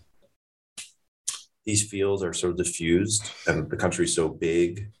 these fields are so diffused and the country's so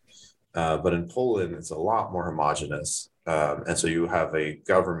big. But in Poland, it's a lot more homogenous. And so you have a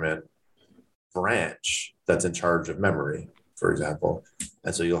government branch that's in charge of memory, for example.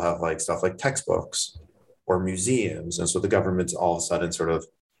 And so you'll have like stuff like textbooks or museums. And so the government's all of a sudden sort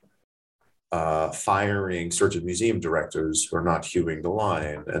of firing certain museum directors who are not hewing the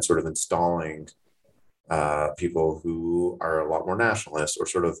line and sort of installing people who are a lot more nationalist or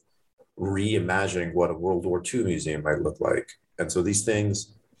sort of reimagining what a World War II museum might look like. And so these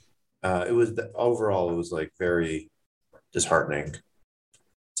things, it was like very disheartening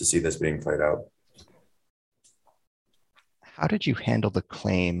to see this being played out. How did you handle the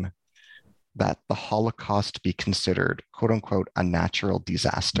claim that the Holocaust be considered, quote unquote, a natural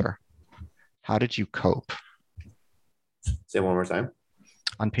disaster? How did you cope? Say it one more time.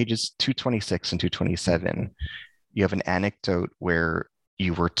 On pages 226 and 227, you have an anecdote where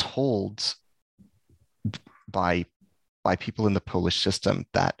you were told by people in the Polish system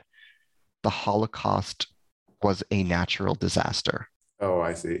that the Holocaust was a natural disaster. Oh,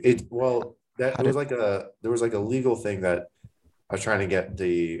 I see. There was like a legal thing that I was trying to get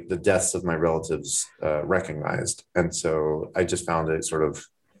the deaths of my relatives recognized. And so I just found it sort of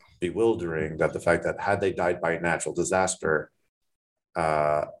bewildering that the fact that had they died by a natural disaster,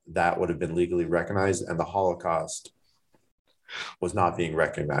 that would have been legally recognized, and the Holocaust was not being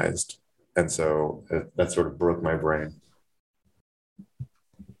recognized. And so that sort of broke my brain.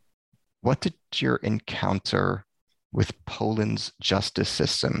 What did your encounter with Poland's justice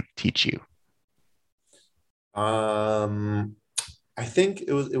system teach you? I think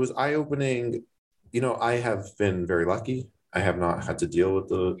it was eye-opening. I have been very lucky. I have not had to deal with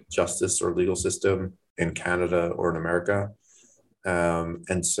the justice or legal system in Canada or in America.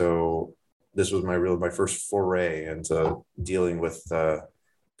 And so this was my first foray into dealing with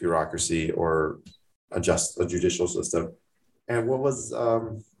bureaucracy or a judicial system. And what was,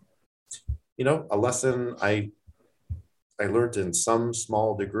 a lesson I I learned in some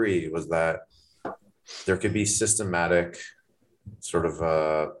small degree was that there could be systematic sort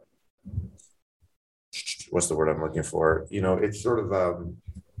of what's the word I'm looking for? It's sort of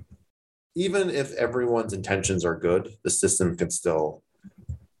even if everyone's intentions are good, the system can still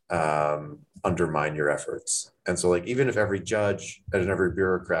undermine your efforts. And so like even if every judge and every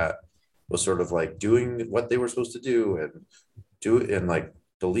bureaucrat was sort of like doing what they were supposed to do and like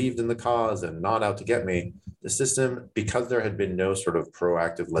believed in the cause and not out to get me, the system, because there had been no sort of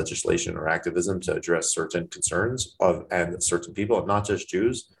proactive legislation or activism to address certain concerns and certain people, not just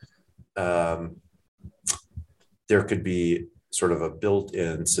Jews, there could be sort of a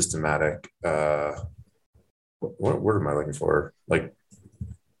built-in systematic what word am I looking for? Like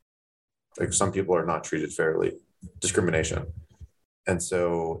some people are not treated fairly, discrimination. And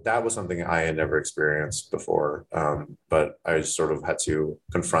so that was something I had never experienced before, but I just sort of had to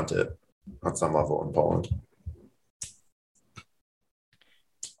confront it on some level in Poland.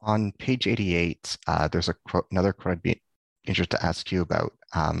 On page 88, there's another quote I'd be interested to ask you about.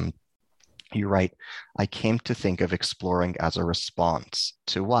 You write, I came to think of exploring as a response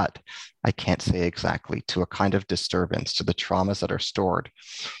to what? I can't say exactly, to a kind of disturbance, to the traumas that are stored,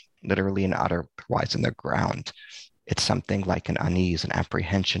 literally and otherwise in the ground. It's something like an unease, an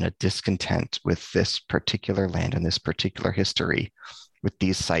apprehension, a discontent with this particular land and this particular history, with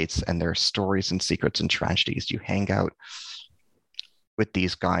these sites and their stories and secrets and tragedies. You hang out with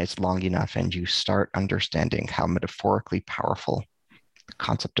these guys long enough and you start understanding how metaphorically powerful the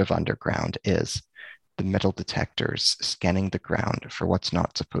concept of underground is. The metal detectors scanning the ground for what's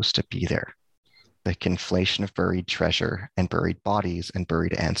not supposed to be there. The conflation of buried treasure and buried bodies and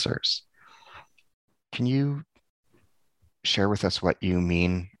buried answers. Can you share with us what you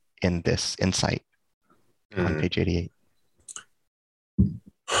mean in this insight on page 88?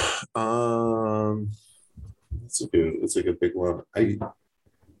 It's a good big one. I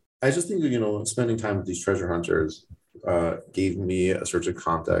just think, spending time with these treasure hunters gave me a sort of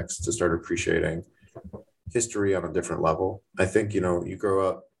context to start appreciating history on a different level. I think, you grow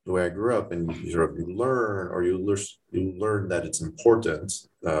up the way I grew up, and you learn that it's important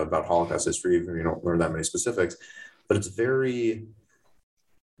about Holocaust history, even if you don't learn that many specifics, but it's very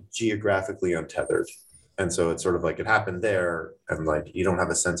geographically untethered. And so it's sort of like it happened there, and like you don't have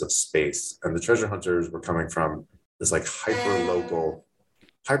a sense of space. And the treasure hunters were coming from this like hyper local,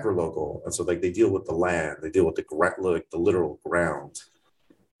 and so like they deal with the land, they deal with the literal ground.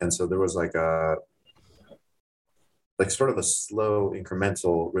 And so there was like sort of a slow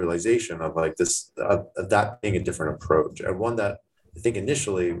incremental realization of like this of that being a different approach, and one that I think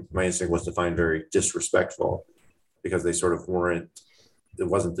initially my instinct was to find very disrespectful, because they sort of it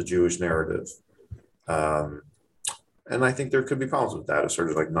wasn't the Jewish narrative. And I think there could be problems with that, of sort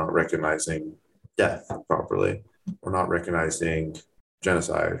of like not recognizing death properly, or not recognizing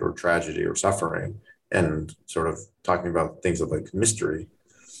genocide or tragedy or suffering, and sort of talking about things of like mystery.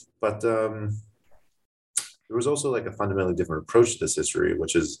 But there was also like a fundamentally different approach to this history,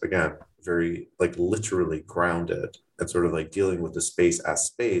 which is, again, very like literally grounded and sort of like dealing with the space as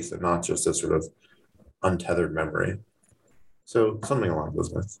space and not just a sort of untethered memory. So something along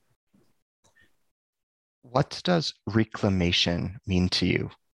those lines. What does reclamation mean to you?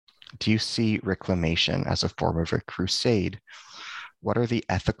 Do you see reclamation as a form of a crusade? What are the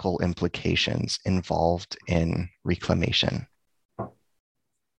ethical implications involved in reclamation?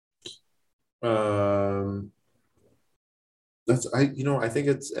 I think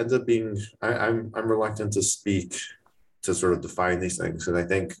it ends up being, I'm reluctant to speak to sort of define these things. And I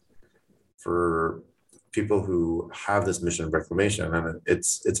think for people who have this mission of reclamation, and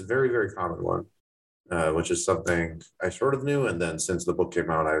it's a very, very common one, which is something I sort of knew. And then since the book came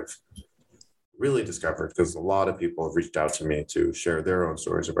out, I've really discovered, because a lot of people have reached out to me to share their own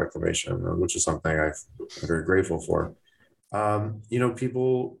stories of reclamation, which is something I'm very grateful for.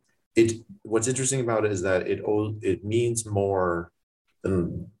 What's interesting about it is that it means more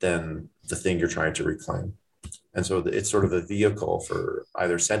than the thing you're trying to reclaim. And so it's sort of a vehicle for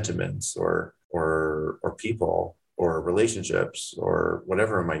either sentiments or people or relationships or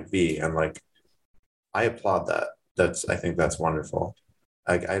whatever it might be. And like, I applaud that. I think that's wonderful.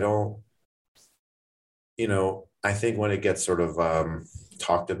 I don't, I think when it gets sort of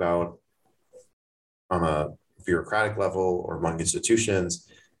talked about on a bureaucratic level or among institutions,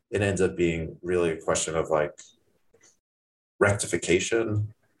 it ends up being really a question of like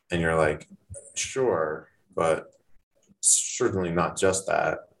rectification. And you're like, sure, but certainly not just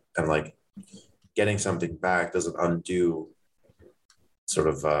that. And like getting something back doesn't undo sort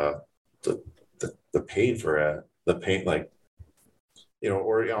of the pain for it. The pain, like,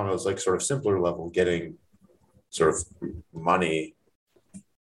 or on a like sort of simpler level, getting sort of money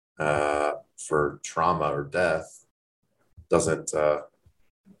for trauma or death doesn't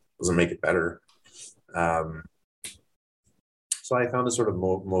make it better. So I found it sort of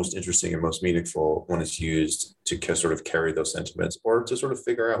most interesting and most meaningful when it's used to sort of carry those sentiments, or to sort of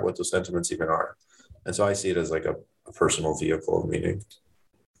figure out what those sentiments even are. And so I see it as like a personal vehicle of meaning.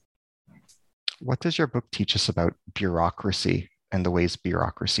 What does your book teach us about bureaucracy and the ways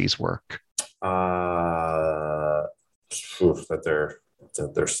bureaucracies work?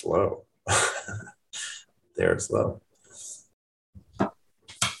 That they're slow. They're slow.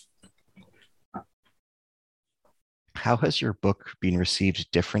 How has your book been received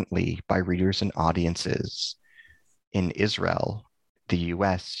differently by readers and audiences in Israel, the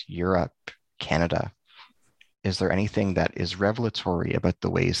US, Europe, Canada? Is there anything that is revelatory about the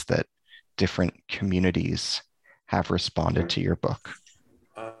ways that different communities have responded to your book?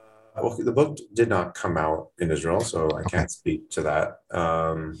 Well, the book did not come out in Israel, so I can't speak to that.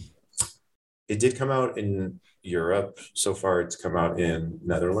 It did come out in Europe. So far, it's come out in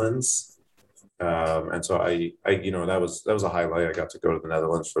Netherlands. And so I that was a highlight. I got to go to the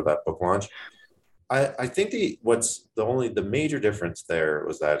Netherlands for that book launch. I think the major difference there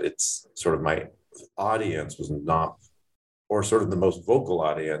was that it's sort of my audience was not, or sort of the most vocal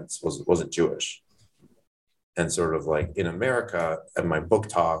audience wasn't Jewish. And sort of like in America and my book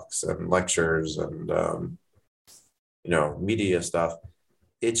talks and lectures and media stuff,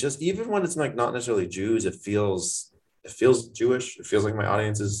 it's just, even when it's like not necessarily Jews, it feels Jewish. It feels like my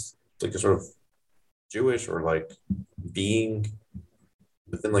audience is like a sort of Jewish, or like being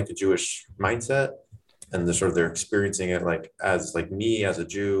within like a Jewish mindset, and they're experiencing it like as like me as a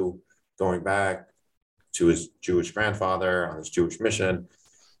Jew going back to his Jewish grandfather on his Jewish mission.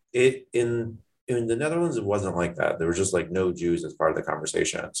 In the Netherlands, it wasn't like that. There was just like no Jews as part of the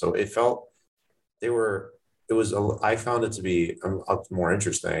conversation. So it felt I found it to be more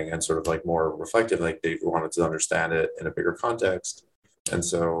interesting and sort of like more reflective, like they wanted to understand it in a bigger context. And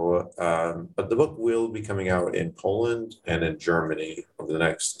so, but the book will be coming out in Poland and in Germany over the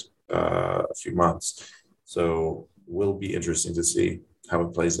next few months. So will be interesting to see how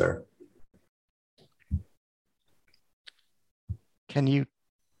it plays there. Can you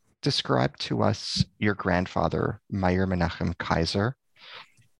describe to us your grandfather, Meyer Menachem Kaiser?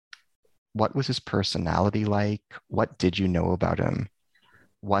 What was his personality like? What did you know about him?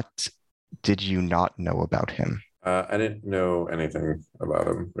 What did you not know about him? I didn't know anything about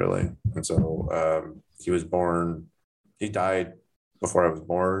him, really. And so he died before I was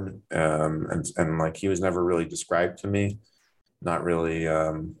born. And like, he was never really described to me, not really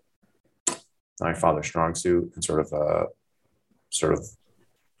my father's strong suit, and sort of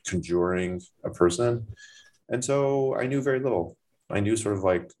conjuring a person. And so I knew very little. I knew sort of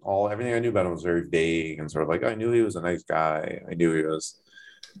like everything I knew about him was very vague, and sort of like, I knew he was a nice guy. I knew he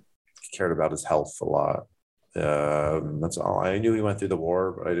cared about his health a lot. That's all. I knew he went through the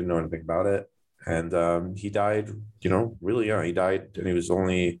war, but I didn't know anything about it. And he died, really young. He died and he was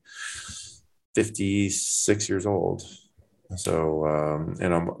only 56 years old. So,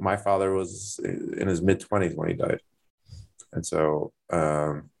 my father was in his mid-20s when he died. And so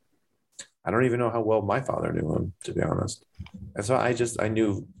I don't even know how well my father knew him, to be honest. And so I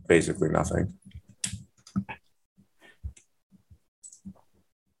knew basically nothing.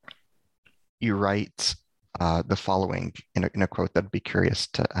 You write the following in a quote that I'd be curious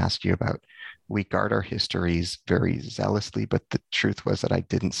to ask you about. We guard our histories very zealously, but the truth was that I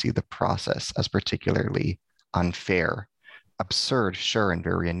didn't see the process as particularly unfair. Absurd, sure, and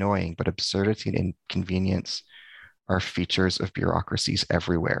very annoying, but absurdity and inconvenience are features of bureaucracies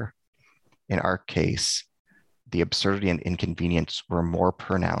everywhere. In our case, the absurdity and inconvenience were more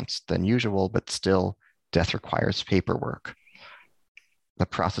pronounced than usual, but still, death requires paperwork. The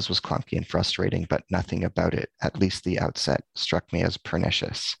process was clunky and frustrating, but nothing about it, at least the outset, struck me as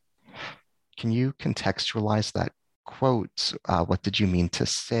pernicious. Can you contextualize that quote? What did you mean to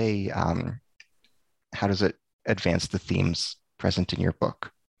say? How does it advance the themes present in your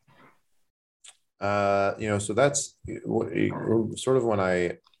book? So that's sort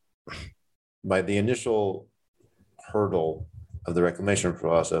of by the initial hurdle of the reclamation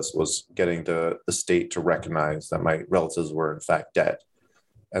process was getting the state to recognize that my relatives were in fact dead.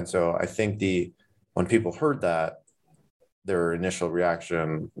 And so I think when people heard that, their initial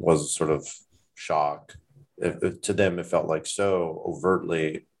reaction was sort of shock. To them, it felt like so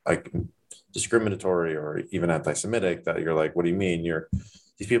overtly like discriminatory or even anti-Semitic that you're like, what do you mean?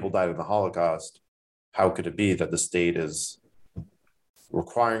 These people died in the Holocaust. How could it be that the state is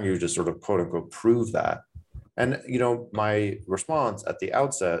requiring you to sort of quote unquote prove that? And, my response at the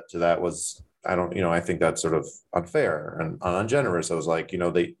outset to that was I don't, I think that's sort of unfair and ungenerous. I was like,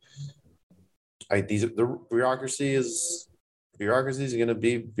 the bureaucracy is going to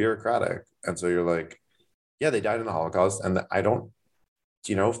be bureaucratic. And so you're like, yeah, they died in the Holocaust. And I don't,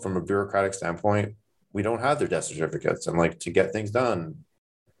 from a bureaucratic standpoint, we don't have their death certificates. And like, to get things done,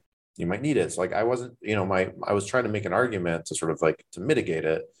 you might need it. So like, I wasn't, I was trying to make an argument to sort of like to mitigate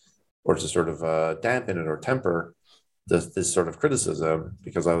it or to sort of dampen it or temper this sort of criticism,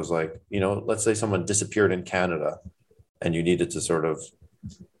 because I was like, let's say someone disappeared in Canada and you needed to sort of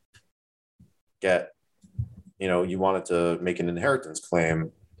get, you wanted to make an inheritance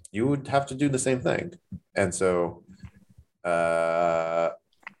claim, you would have to do the same thing. And so that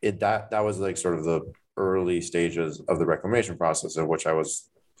was like sort of the early stages of the reclamation process, in which I was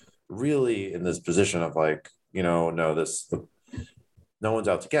really in this position of like, no one's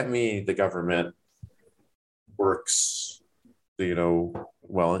out to get me. The government works, is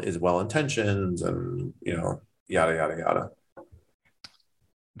well-intentioned, and, yada, yada, yada.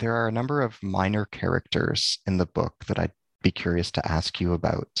 There are a number of minor characters in the book that I'd be curious to ask you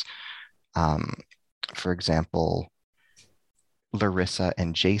about. For example, Larissa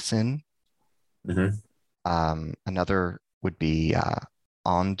and Jason. Mm-hmm. Another would be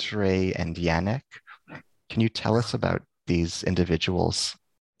Andre and Yannick. Can you tell us about these individuals?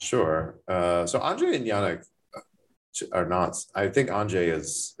 Sure. So Andre and Yannick are not. I think Andre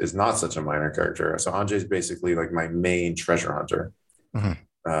is not such a minor character. So Andre is basically like my main treasure hunter.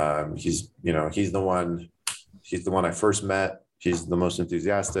 Mm-hmm. He's the one. He's the one I first met. He's the most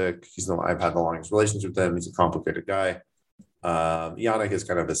enthusiastic. He's the one I've had the longest relationship with him. He's a complicated guy. Yannick is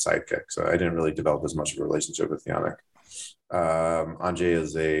kind of his sidekick, so I didn't really develop as much of a relationship with Yannick. Andre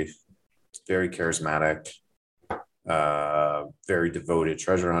is a very charismatic, very devoted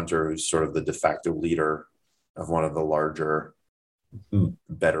treasure hunter who's sort of the de facto leader of one of the larger,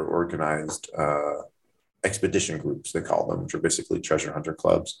 better organized expedition groups, they call them, which are basically treasure hunter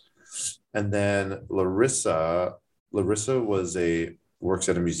clubs. And then Larissa works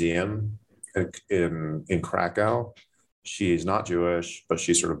at a museum in Krakow. She's not Jewish, but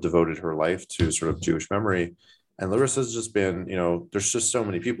she sort of devoted her life to sort of Jewish memory. And Larissa's just been, there's just so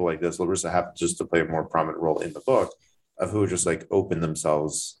many people like this. Larissa happened just to play a more prominent role in the book, of who just like open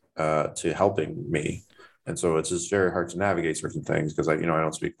themselves to helping me. And so it's just very hard to navigate certain things because I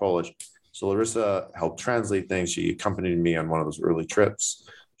don't speak Polish. So Larissa helped translate things. She accompanied me on one of those early trips.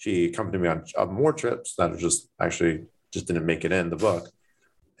 She accompanied me on more trips that just didn't make it in the book.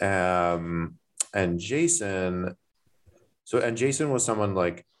 And Jason was someone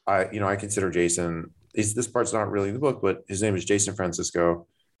like, I consider Jason, this part's not really in the book, but his name is Jason Francisco.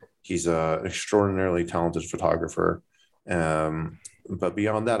 He's an extraordinarily talented photographer. But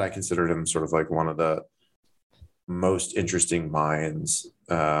beyond that, I consider him sort of like one of the most interesting minds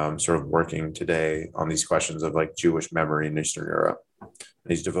sort of working today on these questions of like Jewish memory in Eastern Europe. And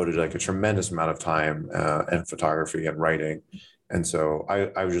he's devoted like a tremendous amount of time and photography and writing. And so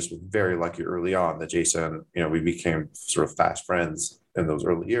I was just very lucky early on that Jason, we became sort of fast friends in those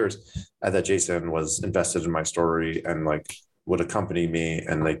early years, and that Jason was invested in my story and like would accompany me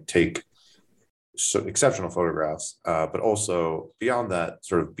and like take exceptional photographs, but also beyond that,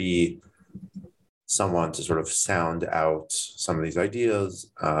 sort of be someone to sort of sound out some of these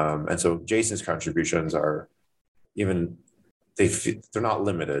ideas. And so Jason's contributions are they're not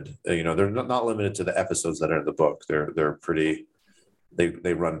limited. They're not limited to the episodes that are in the book. They're pretty.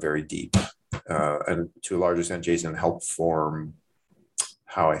 They run very deep, and to a large extent, Jason helped form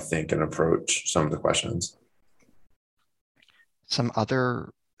how I think and approach some of the questions. Some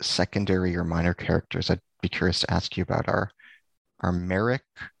other secondary or minor characters I'd be curious to ask you about are Merrick,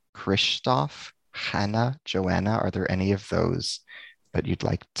 Christoph, Hannah, Joanna. Are there any of those that you'd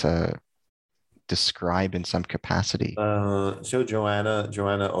like to describe in some capacity? So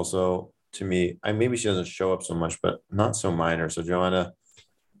Joanna also, to me, maybe she doesn't show up so much, but not so minor. So Joanna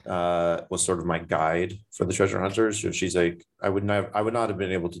was sort of my guide for the treasure hunters. So she's like, I would not have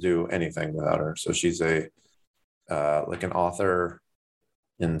been able to do anything without her. So she's like an author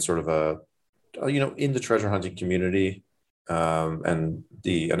in sort of in the treasure hunting community, and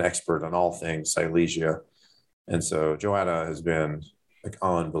an expert on all things Silesia. And so Joanna has been like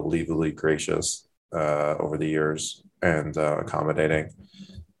unbelievably gracious over the years and accommodating.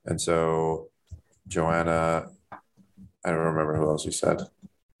 And so Joanna, I don't remember who else you said.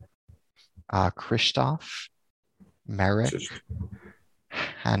 Christoph, Merrick,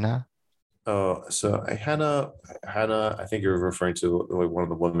 Hannah. Oh, so Hannah, I think you're referring to like one of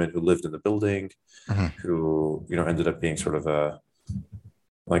the women who lived in the building, who, ended up being sort of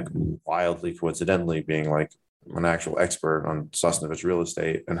like wildly coincidentally being like an actual expert on Sosnovich real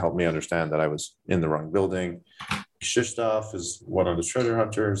estate and helped me understand that I was in the wrong building. Krzysztof is one of the treasure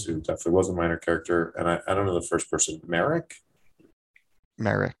hunters who definitely was a minor character. And I don't know the first person, Merrick?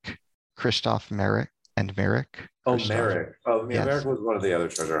 Merrick. Krzysztof Merrick and Merrick. Oh, Krzysztof. Merrick. Oh, yeah, Yes. Merrick was one of the other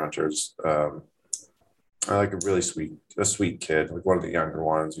treasure hunters. Like a really sweet kid, like one of the younger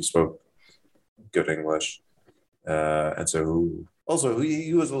ones who spoke good English. And so also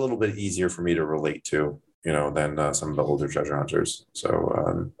he was a little bit easier for me to relate to, than some of the older treasure hunters.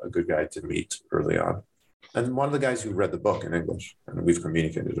 So a good guy to meet early on. And one of the guys who read the book in English, and we've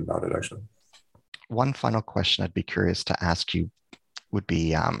communicated about it actually. One final question I'd be curious to ask you would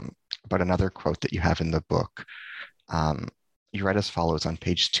be about another quote that you have in the book. You write as follows on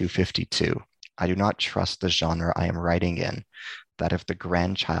page 252. I do not trust the genre I am writing in, that of the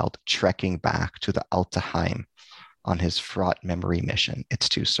grandchild trekking back to the Altaheim on his fraught memory mission. It's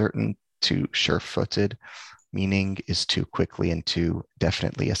too certain, too sure-footed. Meaning is too quickly and too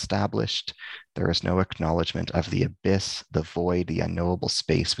definitely established. There is no acknowledgement of the abyss, the void, the unknowable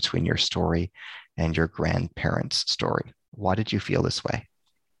space between your story and your grandparents' story. Why did you feel this way?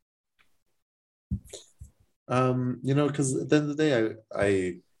 Because at the end of the day,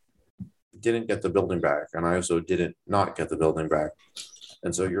 I didn't get the building back, and I also didn't not get the building back.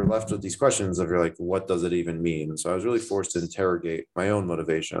 And so you're left with these questions of, you're like, what does it even mean? So I was really forced to interrogate my own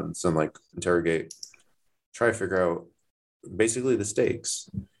motivations and try to figure out basically the stakes.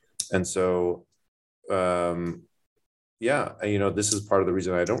 And so, this is part of the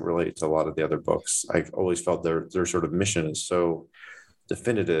reason I don't relate to a lot of the other books. I've always felt their sort of mission is so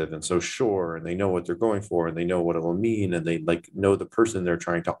definitive and so sure, and they know what they're going for, and they know what it will mean, and they know the person they're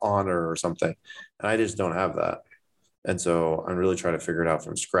trying to honor or something. And I just don't have that. And so I'm really trying to figure it out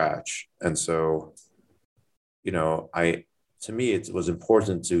from scratch. And so, to me, it was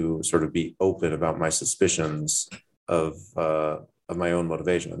important to sort of be open about my suspicions of my own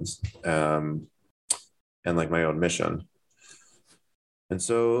motivations, and my own mission. And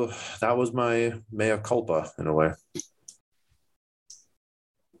so that was my mea culpa in a way.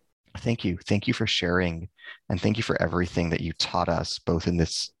 Thank you. Thank you for sharing. And thank you for everything that you taught us, both in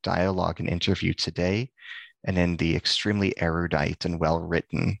this dialogue and interview today, and in the extremely erudite and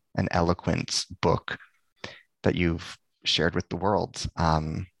well-written and eloquent book that you've shared with the world.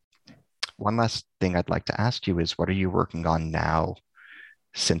 One last thing I'd like to ask you is, what are you working on now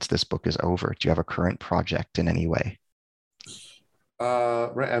since this book is over? Do you have a current project in any way?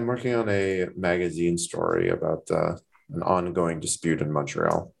 Right, I'm working on a magazine story about an ongoing dispute in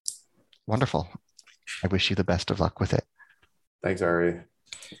Montreal. Wonderful. I wish you the best of luck with it. Thanks, Ari.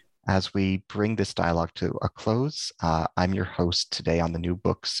 As we bring this dialogue to a close, I'm your host today on the New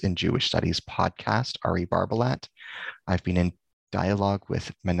Books in Jewish Studies podcast, Ari Barbalat. I've been in dialogue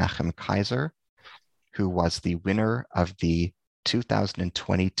with Menachem Kaiser, who was the winner of the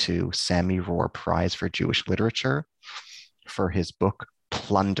 2022 Sammy Rohr Prize for Jewish Literature for his book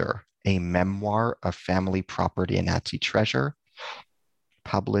Plunder, a memoir of family property and Nazi treasure,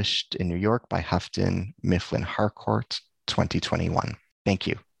 published in New York by Houghton Mifflin Harcourt, 2021. Thank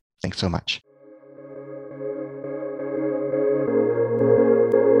you. Thanks so much.